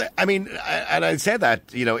 I don't. And I said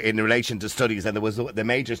that, in relation to studies, and there was the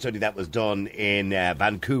major study that was done in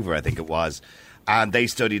Vancouver, I think it was, and they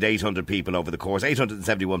studied 871 people over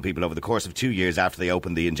the course of 2 years after they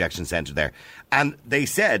opened the injection centre there, and they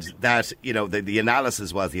said that the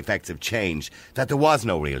analysis was the effects of change, that there was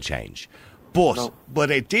no real change. But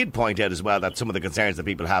it did point out as well that some of the concerns that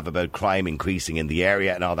people have about crime increasing in the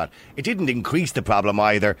area and all that, it didn't increase the problem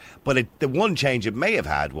either, but the one change it may have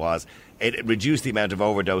had was it reduced the amount of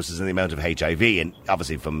overdoses and the amount of HIV, and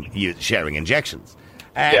obviously from sharing injections.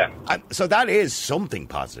 So that is something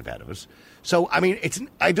positive out of it. So,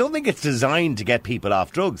 I don't think it's designed to get people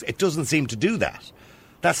off drugs. It doesn't seem to do that.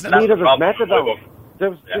 That's not neither does methadone.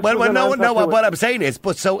 What I'm saying is,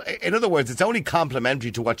 in other words, it's only complementary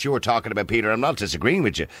to what you're talking about, Peter. I'm not disagreeing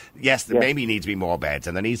with you. Yes, there maybe needs to be more beds,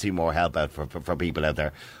 and there needs to be more help out for people out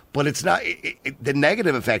there. But it's not the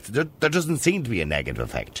negative effect. There doesn't seem to be a negative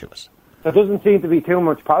effect to it. there doesn't seem to be too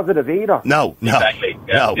much positive either. No. Exactly.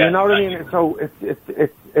 No. You know what I mean? So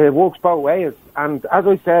it works both ways. And as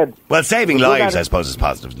I said... Well, saving lives, I suppose, is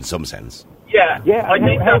positive in some sense. Yeah. Yeah, I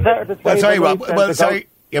think Well, sorry, Rob. Well, sorry.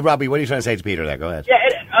 Yeah, Robbie, what are you trying to say to Peter there? Go ahead. Yeah,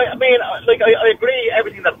 I mean, I agree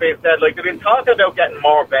everything that's been said. Like, they've been talking about getting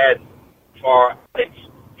more beds for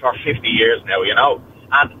 50 years now, you know.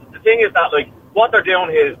 And the thing is that, like, what they're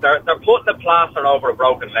doing is they're putting a plaster over a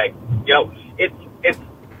broken leg. You know, it's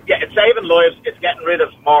saving lives. It's getting rid of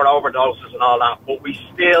more overdoses and all that. But we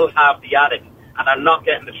still have the addict, and they're not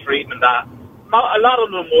getting the treatment that a lot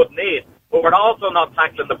of them would need. But we're also not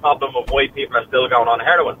tackling the problem of why people are still going on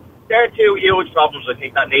heroin. There are two huge problems, I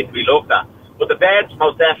think, that need to be looked at. But the beds,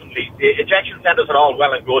 most definitely. The injection centres are all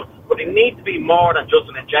well and good, but they need to be more than just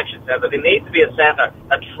an injection centre. They need to be a centre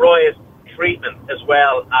that tries treatment as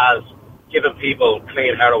well as giving people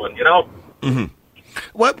clean heroin, you know? Mm-hmm.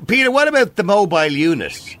 Well, Peter, what about the mobile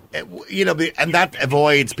unit? You know, and that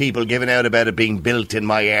avoids people giving out about it being built in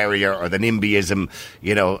my area or the NIMBYism,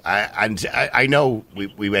 you know. And I know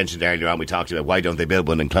we mentioned earlier on, we talked about why don't they build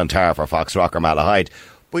one in Clontarf or Foxrock or Malahide.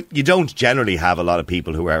 But you don't generally have a lot of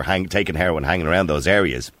people who are taking heroin hanging around those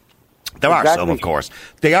areas. There are some, of course.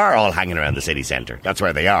 They are all hanging around the city centre. That's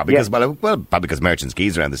where they are. Because, well, probably because Merchants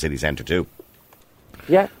Quay's around the city centre too.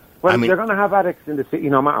 Yeah. Well, they're going to have addicts in the city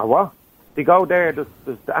no matter what. They go there, there's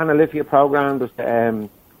the Analythia programme, there's the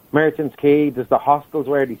Merchants Quay, there's the hostels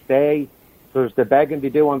where they stay, there's the begging they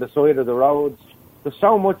do on the side of the roads. There's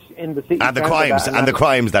so much in the city and centre. The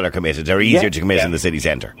crimes that are committed are easier to commit in the city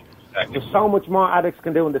centre. There's so much more addicts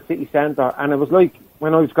can do in the city centre, and it was like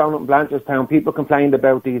when I was growing up in Blanchardstown, people complained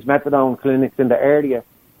about these methadone clinics in the area,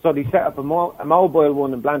 so they set up a mobile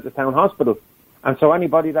one in Blanchardstown Hospital, and so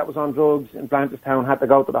anybody that was on drugs in Blanchardstown had to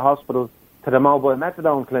go to the hospital to the mobile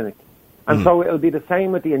methadone clinic. And so it'll be the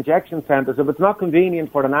same with the injection centres. If it's not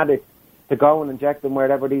convenient for an addict to go and inject them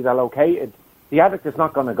wherever these are located, the addict is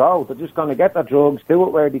not going to go. They're just going to get their drugs, do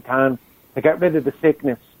it where they can, to get rid of the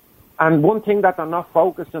sickness. And one thing that they're not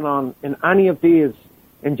focusing on in any of these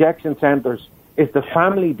injection centres is the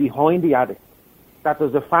family behind the addict. That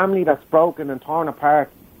there's a family that's broken and torn apart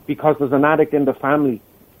because there's an addict in the family.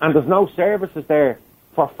 And there's no services there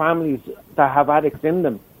for families that have addicts in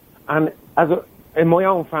them. And in my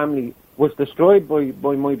own family, was destroyed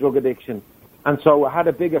by my drug addiction, and so it had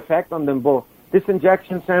a big effect on them. But this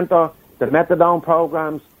injection centre, the methadone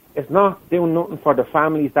programs, it's not doing nothing for the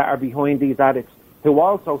families that are behind these addicts who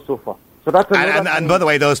also suffer. So that's and by the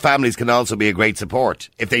way, those families can also be a great support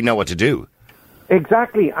if they know what to do.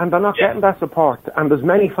 Exactly, and they're not getting that support. And there's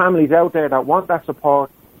many families out there that want that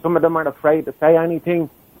support. Some of them are afraid to say anything.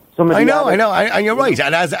 I know, and you're right.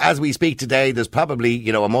 And as we speak today, there's probably,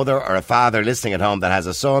 you know, a mother or a father listening at home that has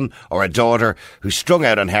a son or a daughter who's strung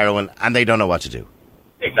out on heroin and they don't know what to do.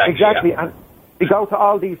 Exactly. Yeah. And they go to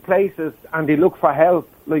all these places and they look for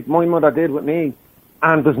help, like my mother did with me,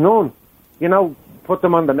 and there's none. You know, put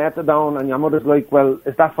them on the methadone and your mother's like, well,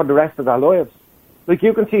 is that for the rest of their lives? Like,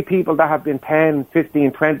 you can see people that have been 10,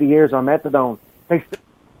 15, 20 years on methadone.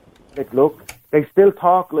 They still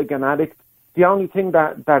talk like an addict. The only thing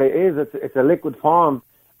that it is, it's a liquid form,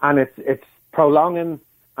 and it's prolonging,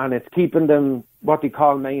 and it's keeping them what they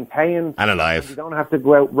call maintained and alive. You don't have to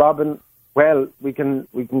go out robbing. Well, we can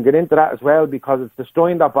get into that as well because it's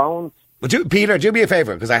destroying their bones. Well, Peter, do me a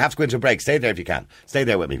favour, because I have to go into a break. Stay there if you can. Stay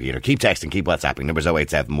there with me, Peter. Keep texting, keep WhatsApping. Numbers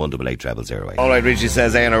 087 188 0008. All right, Richie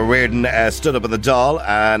says Aonar Reardon stood up in the Dáil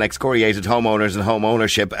and excoriated homeowners and home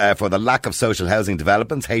ownership for the lack of social housing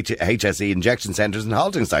developments, HSE injection centres and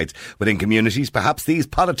halting sites within communities. Perhaps these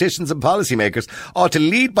politicians and policymakers ought to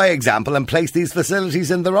lead by example and place these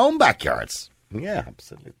facilities in their own backyards. Yeah,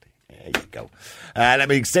 absolutely. There you go. Let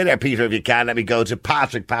me stay there, Peter, if you can. Let me go to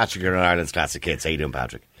Patrick. Patrick, you're in Ireland's Classic Hits. How you doing,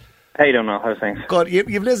 Patrick? How you doing, Niall? How's things? Good.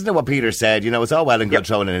 You've listened to what Peter said. You know, it's all well and good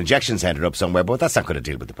throwing an injection centre up somewhere, but that's not going to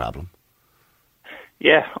deal with the problem.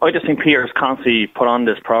 Yeah, I just think Peter's constantly put on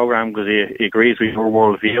this programme because he agrees with your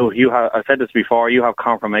worldview. I said this before, you have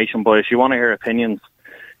confirmation bias. You want to hear opinions.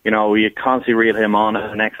 You know, you constantly reel him on as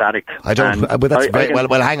an ex-addict. I don't, but that's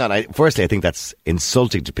well, hang on. Firstly, I think that's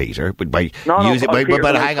insulting to Peter, but by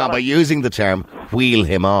using the term wheel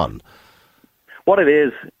him on. What it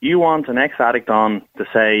is, you want an ex-addict on to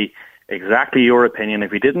say exactly your opinion.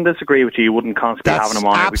 If he didn't disagree with you, you wouldn't constantly having him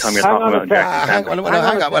on every time you're talking about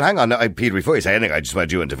injection. Hang on. No, Peter, before you say anything, I just want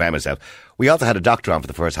to defend myself. We also had a doctor on for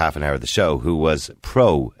the first half an hour of the show who was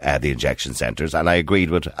pro the injection centres, and I agreed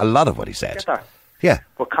with a lot of what he said. Yeah.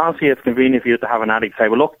 But constantly it's convenient for you to have an addict say,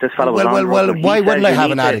 well, look, this fellow was on. Well, why wouldn't I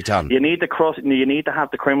have an addict on? You need to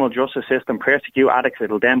have the criminal justice system persecute addicts.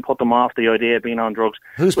 It'll then put them off the idea of being on drugs.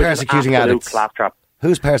 Who's persecuting addicts? Claptrap.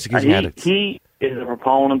 Who's persecuting addicts? He is a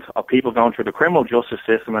proponent of people going through the criminal justice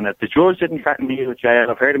system, and if the judge didn't threaten me with jail,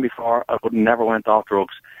 I've heard him before, I would never went off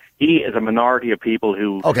drugs. He is a minority of people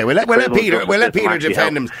who... Okay, we'll let Peter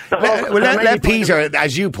defend him. Let Peter,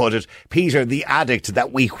 as you put it, Peter, the addict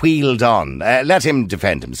that we wheeled on, let him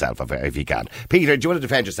defend himself if he can. Peter, do you want to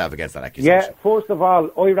defend yourself against that accusation? Yeah, first of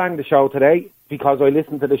all, I rang the show today because I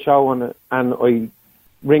listened to the show and I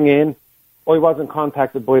ring in. I wasn't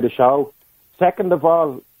contacted by the show. Second of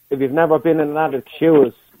all, if you've never been in an addict's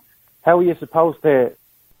shoes, how are you supposed to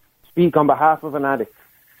speak on behalf of an addict?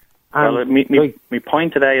 Well, my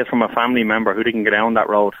point today is from a family member who didn't get down that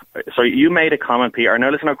road. So you made a comment, Peter.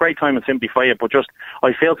 Now, listen, a great time to simplify it, but just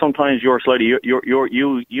I feel sometimes you are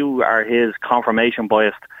his confirmation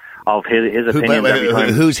biased of his opinions every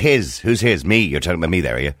time. Who's his? Who's his? Me? You're talking about me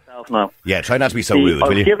there, are you? No. Yeah, try not to be so rude,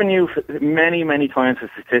 will you? I've given you many, many times the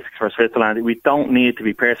statistics for Switzerland. We don't need to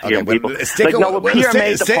be persecuting people. Stick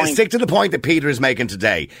to the point that Peter is making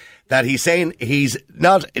today. That he's saying he's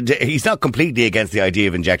not completely against the idea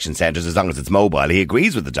of injection centres as long as it's mobile. He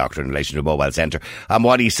agrees with the doctor in relation to a mobile centre. And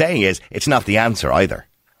what he's saying is it's not the answer either.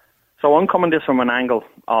 So I'm coming this from an angle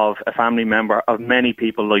of a family member of many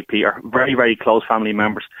people like Peter, very, very close family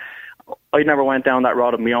members. I never went down that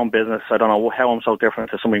road of my own business. I don't know how I'm so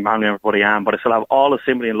different to some of my family members, but I am. But I still have all the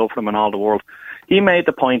sympathy and love for them in all the world. He made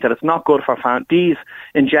the point that it's not good for these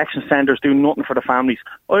injection centres do nothing for the families.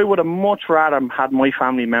 I would have much rather had my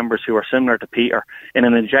family members who are similar to Peter in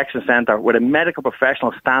an injection centre with a medical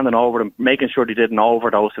professional standing over them, making sure they didn't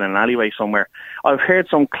overdose in an alleyway somewhere. I've heard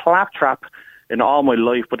some claptrap in all my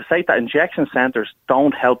life, but to say that injection centres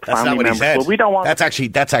don't help family members, well, we don't want. That's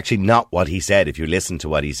actually not what he said. If you listen to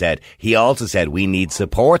what he said, he also said we need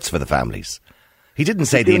supports for the families. He didn't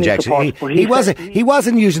say the injection. He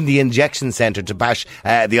wasn't using the injection centre to bash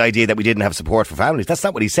the idea that we didn't have support for families. That's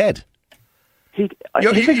not what he said. His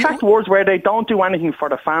exact words were they don't do anything for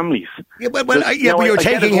the families. Yeah, but you're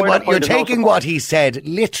taking what he said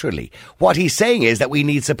literally. What he's saying is that we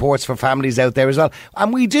need supports for families out there as well,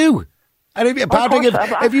 and we do. And Patrick,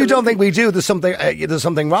 if you don't think we do, there's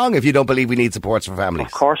something wrong. If you don't believe we need supports for families,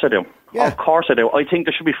 of course I do. Yeah. Of course I do. I think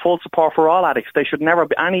there should be full support for all addicts.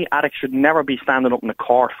 Any addict should never be standing up in the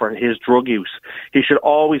court for his drug use. He should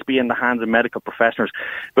always be in the hands of medical professionals.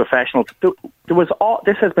 This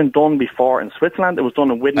has been done before in Switzerland. It was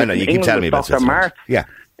done in England with Dr. Mark. Yeah.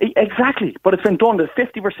 Exactly, but it's been done. The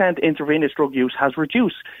 50% intravenous drug use has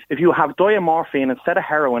reduced. If you have diamorphine instead of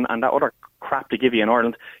heroin and that other crap to give you in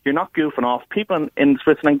Ireland, you're not goofing off. People in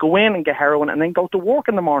Switzerland go in and get heroin and then go to work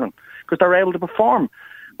in the morning because they're able to perform.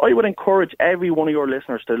 I would encourage every one of your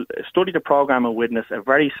listeners to study the programme and witness a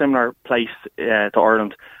very similar place to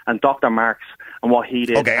Ireland and Dr. Marks and what he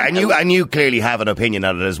did. Okay, and you clearly have an opinion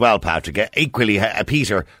on it as well, Patrick. Equally,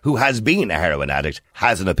 Peter, who has been a heroin addict,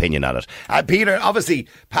 has an opinion on it. Peter, obviously,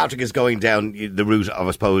 Patrick is going down the route of,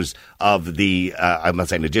 I suppose, of the, I'm not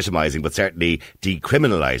saying legitimising, but certainly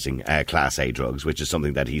decriminalising Class A drugs, which is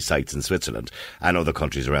something that he cites in Switzerland and other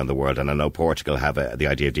countries around the world. And I know Portugal have the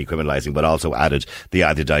idea of decriminalising, but also added the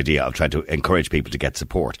idea of trying to encourage people to get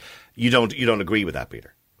support. You don't agree with that,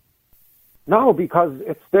 Peter? No, because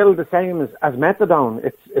it's still the same as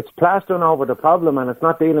methadone. It's plastering over the problem, and it's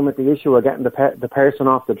not dealing with the issue of getting the person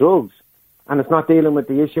off the drugs, and it's not dealing with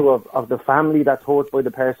the issue of the family that's hurt by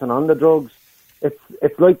the person on the drugs.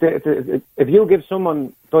 It's like if you give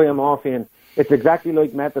someone diamorphine, it's exactly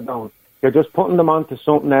like methadone. You're just putting them onto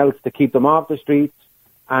something else to keep them off the streets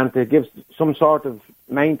and to give some sort of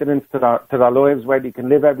maintenance to their lives where they can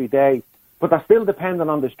live every day. But they're still dependent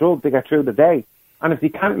on this drug to get through the day. And if they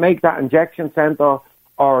can't make that injection centre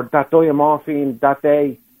or that diamorphine that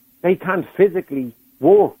day, they can't physically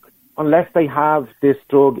work unless they have this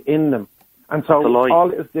drug in them. And so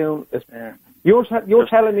all it's doing is... Yeah. You're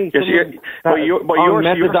telling me... You're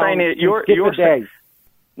saying...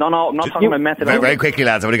 No, I'm not talking about methadone. Very quickly,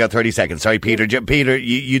 lads, I've only got 30 seconds. Sorry, Peter. Peter,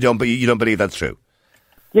 you don't believe that's true?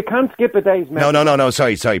 You can't skip a day's methadone. No.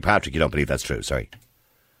 Sorry, Patrick, you don't believe that's true. Sorry.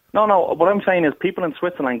 No, what I'm saying is people in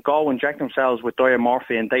Switzerland go inject themselves with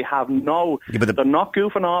diamorphine. They have they're not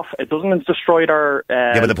goofing off. It doesn't destroy their...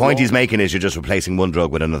 but the point he's making is you're just replacing one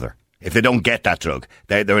drug with another. If they don't get that drug,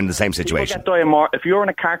 they're in the same situation. If you're in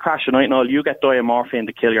a car crash tonight, Niall, you get diamorphine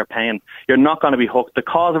to kill your pain. You're not going to be hooked. The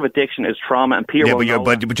cause of addiction is trauma, and Peter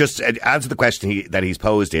but just answer the question that he's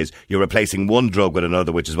posed is you're replacing one drug with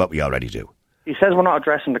another, which is what we already do. He says we're not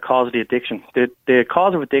addressing the cause of the addiction. The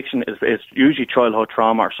cause of addiction is usually childhood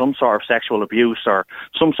trauma or some sort of sexual abuse or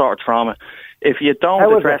some sort of trauma. If you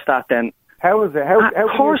don't address that, then How is it? How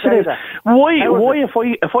Of course it is. Why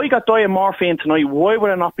if I got diet morphine tonight, why would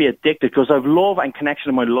I not be addicted? Because I've love and connection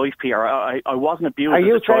in my life, Peter. I wasn't abused. Are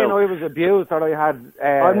you as a child. saying I was abused or I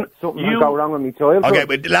had something go wrong with me child? Okay,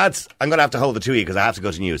 but lads, I'm going to have to hold the two of you because I have to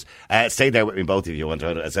go to news. Stay there with me, both of you.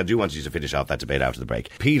 I do want you to finish off that debate after the break.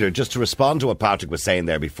 Peter, just to respond to what Patrick was saying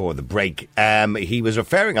there before the break, he was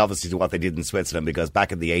referring obviously to what they did in Switzerland, because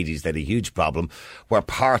back in the 80s they had a huge problem where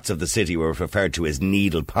parts of the city were referred to as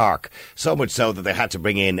Needle Park. So much so that they had to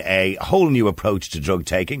bring in a whole new approach to drug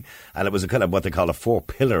taking, and it was a kind of what they call a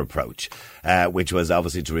 4-pillar approach, which was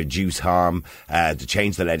obviously to reduce harm, to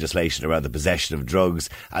change the legislation around the possession of drugs,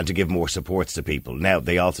 and to give more supports to people. Now,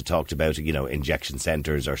 they also talked about, injection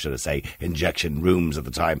centres, or should I say, injection rooms at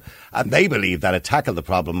the time, and they believe that it tackled the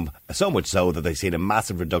problem so much so that they've seen a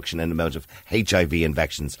massive reduction in the amount of HIV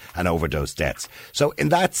infections and overdose deaths. So in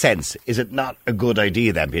that sense, is it not a good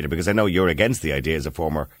idea then, Peter? Because I know you're against the idea as a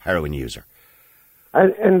former heroin user.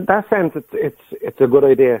 In that sense, it's a good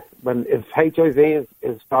idea. When if HIV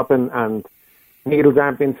is stopping and needles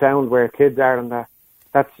aren't being found where kids are, and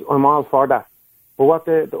I'm all for that. But what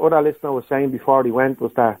the other listener was saying before he went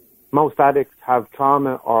was that most addicts have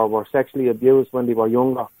trauma or were sexually abused when they were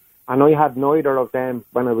younger, and I had neither of them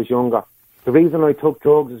when I was younger. The reason I took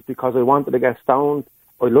drugs is because I wanted to get stoned.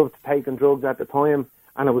 I loved taking drugs at the time,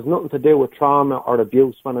 and it was nothing to do with trauma or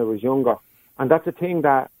abuse when I was younger. And that's a thing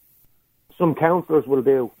that some counsellors will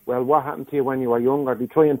do. Well, what happened to you when you were younger? They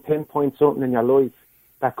try and pinpoint something in your life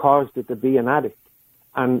that caused you to be an addict.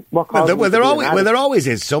 And what caused there always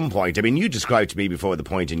is some point. I mean, you described to me before the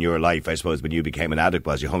point in your life, I suppose, when you became an addict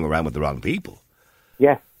was you hung around with the wrong people.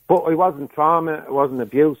 Yeah, but it wasn't trauma, it wasn't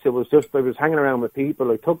abuse. It was just I was hanging around with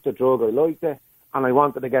people. I took the drug, I liked it, and I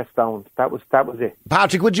wanted to get stoned. That was it.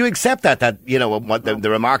 Patrick, would you accept that what the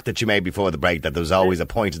remark that you made before the break, that there was always a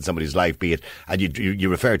point in somebody's life, be it, and you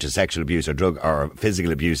referred to sexual abuse or drug or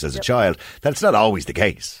physical abuse as a child, that's not always the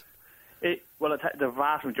case? The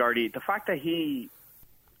vast majority, the fact that he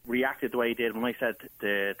reacted the way he did when I said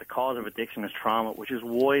the cause of addiction is trauma, which is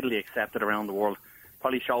widely accepted around the world,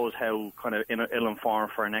 probably shows how kind of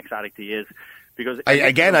ill-informed for an ex-addict he is. Because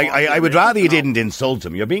I would rather you didn't insult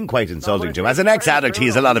him. You're being quite insulting to him. As an ex-addict, he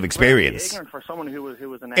has a lot of experience. Ignorant for someone who was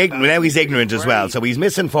an ex-addict. Now he's ignorant as well, so he's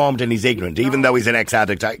misinformed and he's ignorant, even though he's an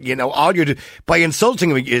ex-addict. All you're by insulting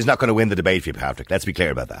him is not going to win the debate for you, Patrick. Let's be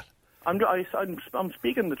clear about that. I'm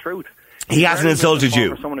speaking the truth. He hasn't insulted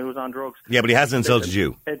you. For someone who's on drugs. Yeah, but he hasn't insulted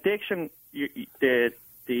you. Addiction,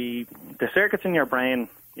 the circuits in your brain,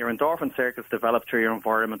 your endorphin circuits develop through your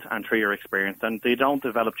environment and through your experience, and they don't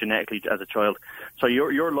develop genetically as a child. So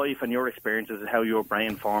your life and your experiences is how your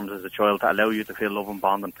brain forms as a child to allow you to feel love and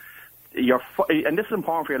bonding. And this is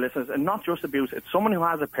important for your listeners, and not just abuse. It's someone who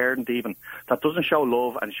has a parent even that doesn't show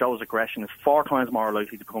love and shows aggression is 4 times more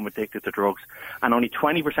likely to become addicted to drugs, and only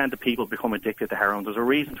 20% of people become addicted to heroin. There's a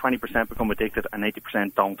reason 20% become addicted and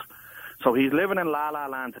 80% don't. So he's living in la-la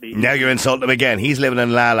land today. Now you're insulting him again. He's living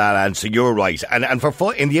in la-la land, so you're right. And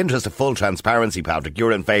in the interest of full transparency, Patrick,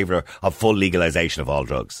 you're in favour of full legalisation of all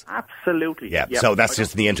drugs. Absolutely. Yeah, so that's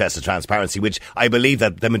just in the interest of transparency, which I believe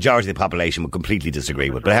that the majority of the population would completely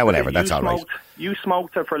disagree with. But however, that's all right. You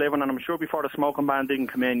smoked for a living, and I'm sure before the smoking ban didn't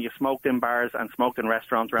come in, you smoked in bars and smoked in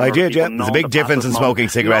restaurants. I did, yeah. There's a big difference in smoking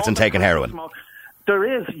cigarettes and taking heroin. There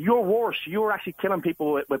is. You're worse. You're actually killing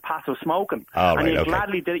people with passive smoking. Oh, and right, you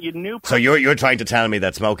gladly did it. You knew. So you're trying to tell me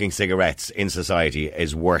that smoking cigarettes in society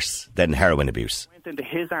is worse than heroin abuse? Into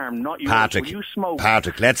his arm, not yours. Patrick, you smoke.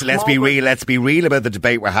 Patrick, let's be real. Let's be real about the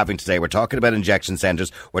debate we're having today. We're talking about injection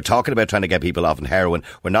centres. We're talking about trying to get people off in heroin.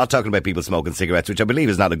 We're not talking about people smoking cigarettes, which I believe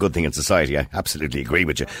is not a good thing in society. I absolutely agree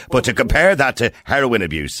with you. But to compare that to heroin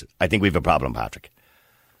abuse, I think we've a problem, Patrick.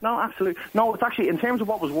 No, absolutely. No, it's actually, in terms of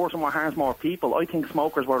what was worse and what harms more people, I think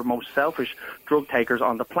smokers were the most selfish drug takers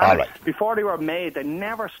on the planet. Right. Before they were made, they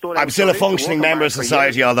never stood... I'm still a functioning member of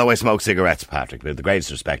society, although I smoke cigarettes, Patrick. With the greatest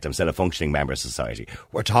respect, I'm still a functioning member of society.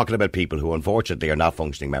 We're talking about people who, unfortunately, are not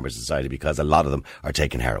functioning members of society because a lot of them are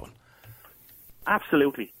taking heroin.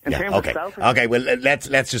 Absolutely. In terms of selfish... Okay, well,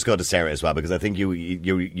 let's just go to Sarah as well, because I think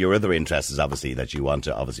your other interest is obviously that you want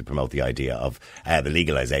to obviously promote the idea of the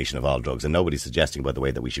legalisation of all drugs, and nobody's suggesting, by the way,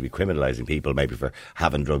 that we should be criminalising people maybe for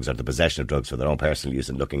having drugs or the possession of drugs for their own personal use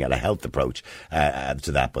and looking at a health approach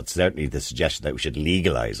to that, but certainly the suggestion that we should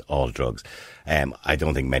legalise all drugs. I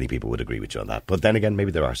don't think many people would agree with you on that, but then again,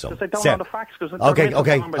 maybe there are some. Because they don't know the facts. Okay,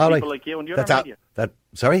 all right. Like you and the other media.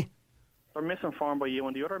 Sorry? They're misinformed by you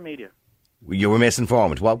and the other media. You were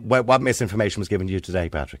misinformed. What misinformation was given to you today,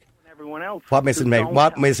 Patrick? Everyone else. What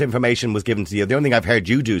misinformation was given to you? The only thing I've heard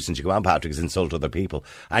you do since you go on, Patrick, is insult other people.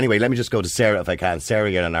 Anyway, let me just go to Sarah if I can. Sarah,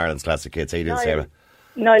 you're in Ireland's Classic Kids. How you doing, Sarah?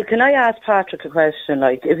 Niall, can I ask Patrick a question?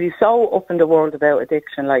 Like, if he's so up in the world about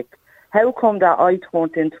addiction, like, how come that I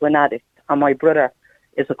turned into an addict and my brother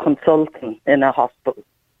is a consultant in a hospital?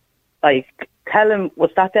 Like, tell him,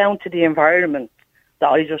 was that down to the environment that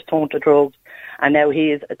I just turned to drugs and now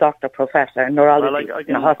he is a doctor, professor, neurology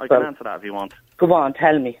in a hospital? I can answer that if you want. Go on,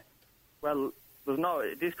 tell me. Well, there's no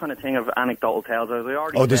this kind of thing of anecdotal tales. As I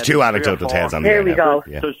already there's said, two anecdotal tales on there. Here we go.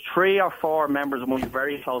 Yeah. There's 3 or 4 members of my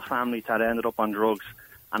very close family that ended up on drugs.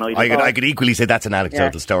 And I could equally say that's an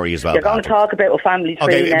anecdotal story as well. You're going to talk about a family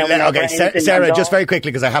tree now. Okay, Sarah, just very quickly,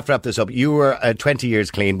 because I have to wrap this up. You were 20 years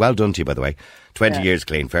clean. Well done to you, by the way. 20 years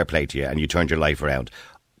clean. Fair play to you. And you turned your life around.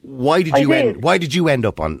 Why did you end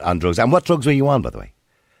up on drugs? And what drugs were you on, by the way?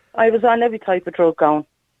 I was on every type of drug going.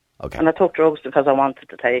 Okay. And I took drugs because I wanted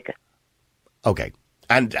to take it. Okay.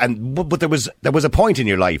 But there was a point in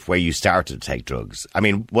your life where you started to take drugs. I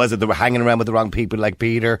mean, was it they were hanging around with the wrong people like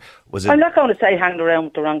Peter? Was it? I'm not going to say hanging around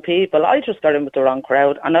with the wrong people. I just got in with the wrong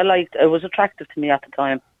crowd, and it was attractive to me at the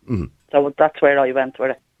time. Mm-hmm. So that's where I went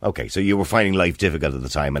with it. Okay, so you were finding life difficult at the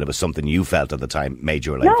time, and it was something you felt at the time made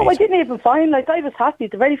your life easier. No, I didn't even find, I was happy.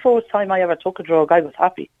 The very first time I ever took a drug, I was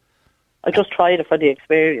happy. I just tried it for the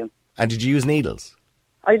experience. And did you use needles?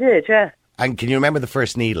 I did, yeah. And can you remember the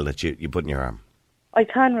first needle that you put in your arm? I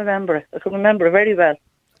can remember it. I can remember it very well.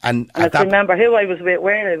 And I can remember who I was with,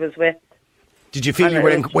 where I was with. Did you feel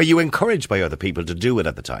were you encouraged by other people to do it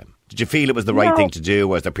at the time? Did you feel it was the right thing to do?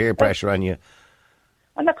 Was there peer pressure on you?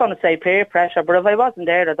 I'm not going to say peer pressure, but if I wasn't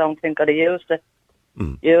there, I don't think I'd have used it.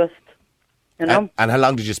 Used, you know. And how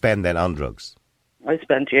long did you spend then on drugs? I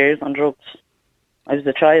spent years on drugs. I was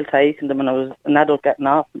a child taking them and I was an adult getting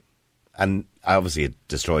off them. And obviously it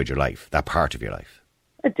destroyed your life, that part of your life.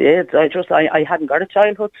 It did. I hadn't got a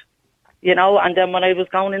childhood, you know, and then when I was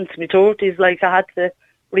going into my 30s, I had to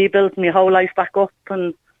rebuild my whole life back up,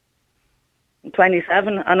 and I'm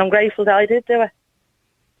 27, and I'm grateful that I did do it.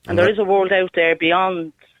 And there is a world out there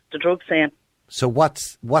beyond the drug scene. So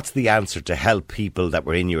what's the answer to help people that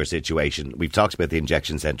were in your situation? We've talked about the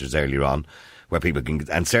injection centres earlier on, where people can,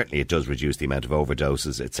 and certainly it does reduce the amount of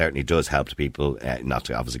overdoses. It certainly does help people not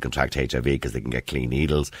to obviously contract HIV because they can get clean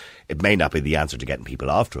needles. It may not be the answer to getting people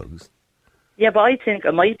off drugs. Yeah, but I think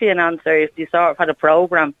it might be an answer if you sort of had a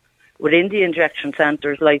programme within the injection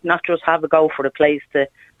centres, not just have a go for the place to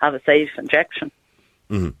have a safe injection.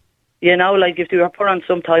 Mm-hmm. You know, if they were put on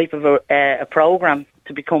some type of a programme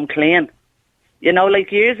to become clean. You know,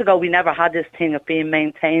 years ago we never had this thing of being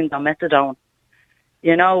maintained on methadone.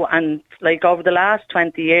 You know, and over the last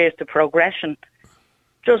 20 years, the progression,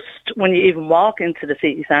 just when you even walk into the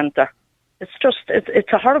city centre,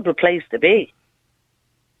 it's a horrible place to be.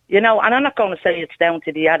 You know, and I'm not going to say it's down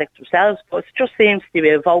to the addicts themselves, but it just seems to be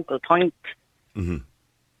a focal point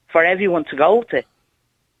for everyone to go to.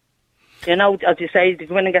 You know, as you say, they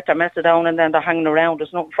go in and get their methadone and then they're hanging around,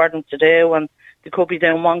 there's nothing for them to do, and they could be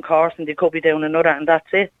doing one course and they could be doing another, and that's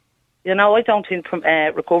it. You know, I don't think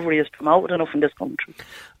recovery is promoted enough in this country.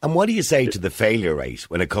 And what do you say to the failure rate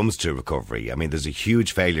when it comes to recovery? I mean, there's a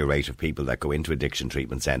huge failure rate of people that go into addiction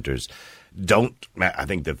treatment centres. I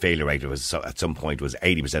think the failure rate was at some point was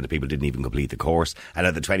 80% of people didn't even complete the course. And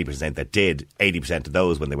of the 20% that did, 80% of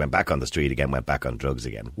those, when they went back on the street again, went back on drugs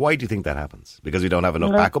again. Why do you think that happens? Because we don't have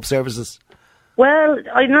enough backup services? Well,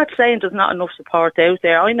 I'm not saying there's not enough support out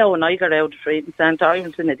there. I know when I got out of the treatment centre, I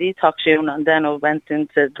was in a detox unit and then I went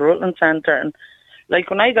into the Rutland Centre. And,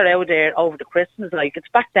 when I got out there over the Christmas, it's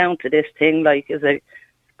back down to this thing, is it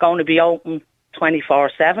going to be open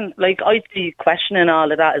 24/7? I'd be questioning all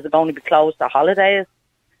of that. Is it going to be closed at holidays?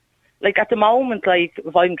 At the moment,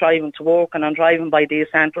 if I'm driving to work and I'm driving by these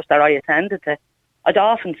centres that I attended to, I'd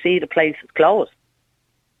often see the places closed.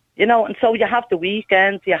 You know, and so you have the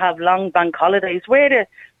weekends, you have long bank holidays. Where are the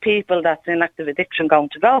people that's in active addiction going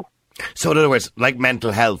to go? So in other words, like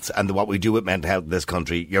mental health and what we do with mental health in this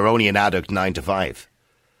country, you're only an addict 9 to 5.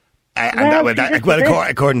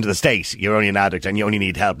 According to the state, you're only an addict and you only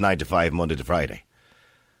need help 9 to 5, Monday to Friday.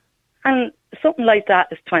 And something like that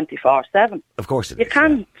is 24/7. Of course it is. You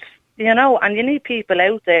can't, you know, and you need people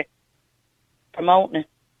out there promoting it.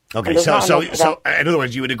 Okay, so in other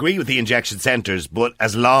words, you would agree with the injection centres, but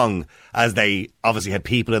as long as they obviously had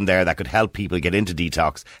people in there that could help people get into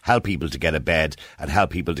detox, help people to get a bed, and help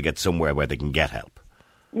people to get somewhere where they can get help.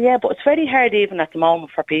 Yeah, but it's very hard even at the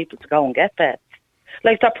moment for people to go and get beds.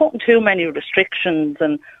 They're putting too many restrictions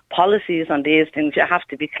and policies on these things. You have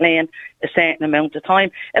to be clean a certain amount of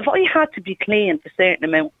time. If I had to be clean a certain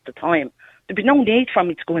amount of time, there'd be no need for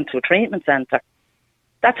me to go into a treatment centre.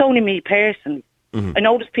 That's only me personally. Mm-hmm. I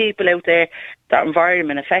know there's people out there that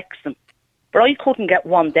environment affects them. But I couldn't get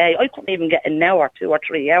one day. I couldn't even get an hour, 2 or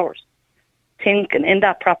 3 hours thinking in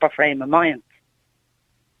that proper frame of mind.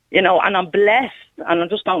 You know, and I'm blessed, and I'm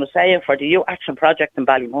just going to say it, for the Youth Action Project in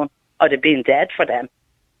Ballymun, I'd have been dead for them.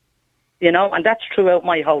 You know, and that's throughout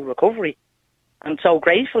my whole recovery. I'm so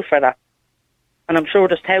grateful for that. And I'm sure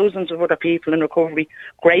there's thousands of other people in recovery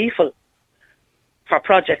grateful for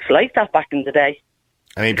projects like that back in the day.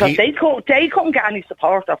 I mean, because they couldn't get any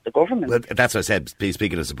support off the government. Well, that's what I said.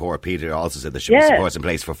 Speaking of support, Peter also said there should be supports in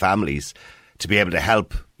place for families to be able to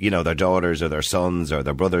help, you know, their daughters or their sons or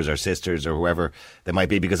their brothers or sisters or whoever they might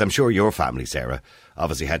be. Because I'm sure your family, Sarah,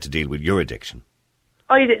 obviously had to deal with your addiction.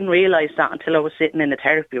 I didn't realise that until I was sitting in the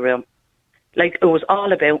therapy room. Like, it was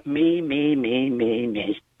all about me.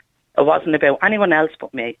 It wasn't about anyone else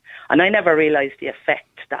but me. And I never realised the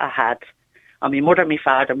effect that I had on my mother, my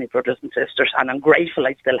father, my brothers and sisters. And I'm grateful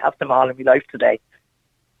I still have them all in my life today.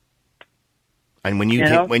 And when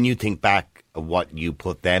you think back of what you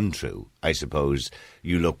put them through, I suppose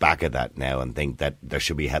you look back at that now and think that there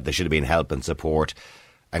should have been help and support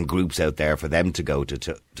and groups out there for them to go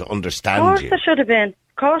to understand you.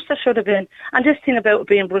 Of course there should have been. And this thing about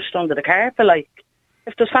being brushed under the carpet, like,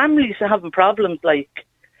 if there's families that are having problems, like,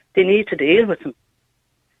 they need to deal with them.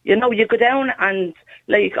 You know, you go down and,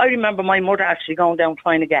 like, I remember my mother actually going down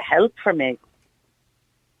trying to get help for me.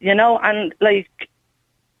 You know, and, like,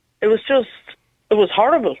 it was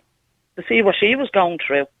horrible to see what she was going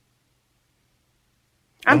through.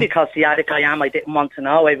 And because the addict I am, I didn't want to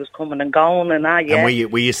know. I was coming and going and And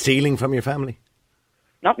were you stealing from your family?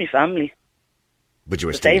 Not my family. But you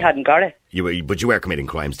were stealing? They hadn't got it. But you were committing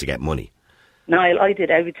crimes to get money? Niall, I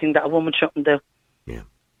did everything that a woman shouldn't do. Yeah.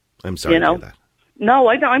 I'm sorry to hear that. No,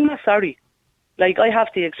 I'm not sorry. Like, I have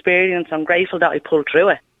the experience. I'm grateful that I pulled through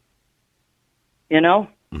it. You know?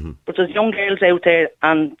 Mm-hmm. But there's young girls out there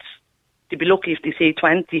and they'd be lucky if they see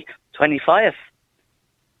 20, 25.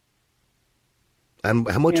 And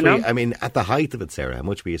how much were you, I mean, at the height of it, Sarah, how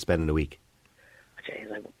much were you spending a week? Jeez,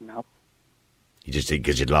 I wouldn't know. You just,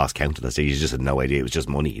 because you'd lost count of it, so you just had no idea. It was just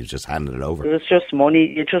money. You was just handing it over. It was just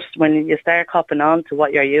money. When you start copping on to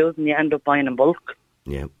what you're using, you end up buying in bulk.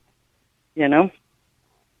 Yeah. You know?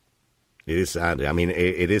 It is sad. I mean,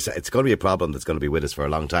 it's going to be a problem that's going to be with us for a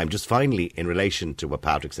long time. Just finally, in relation to what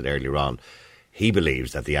Patrick said earlier on, he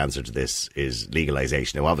believes that the answer to this is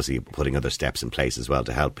legalisation. Now, obviously, putting other steps in place as well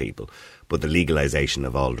to help people, but the legalisation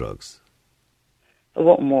of all drugs. It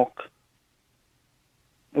won't work.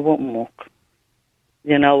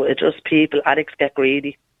 You know, it's just addicts get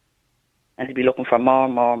greedy and they'll be looking for more.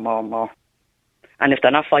 And if they're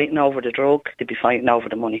not fighting over the drug, they'll be fighting over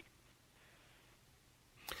the money.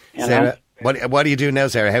 Sarah, what do you do now,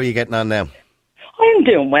 Sarah? How are you getting on now? I'm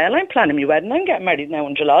doing well. I'm planning my wedding. I'm getting married now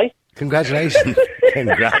in July. Congratulations.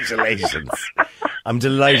 Congratulations. I'm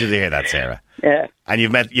delighted to hear that, Sarah. Yeah. And you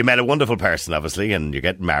met a wonderful person, obviously, and you're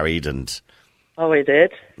getting married and... Oh, I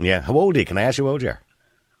did. Yeah. How old are you? Can I ask you how old you are?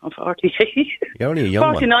 I'm 48. You're only a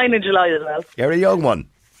young 49 in July as well. You're a young one.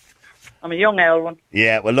 I'm a young old one.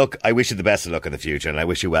 Yeah, well, look, I wish you the best of luck in the future, and I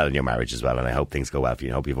wish you well in your marriage as well, and I hope things go well for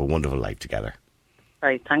you. I hope you have a wonderful life together.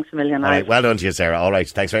 Right, thanks a million. All right, well done to you, Sarah. All right,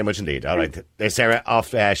 thanks very much indeed. All right, there's Sarah off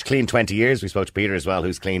clean 20 years. We spoke to Peter as well,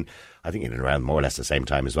 who's clean, I think, in and around more or less the same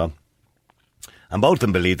time as well. And both of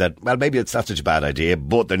them believe that, well, maybe it's not such a bad idea,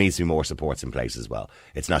 but there needs to be more supports in place as well.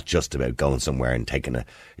 It's not just about going somewhere and taking a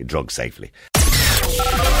drug safely.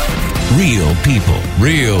 Real people,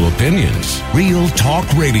 real opinions, real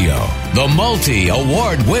talk radio. The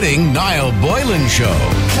multi-award-winning Niall Boylan Show.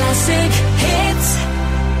 Classic hits.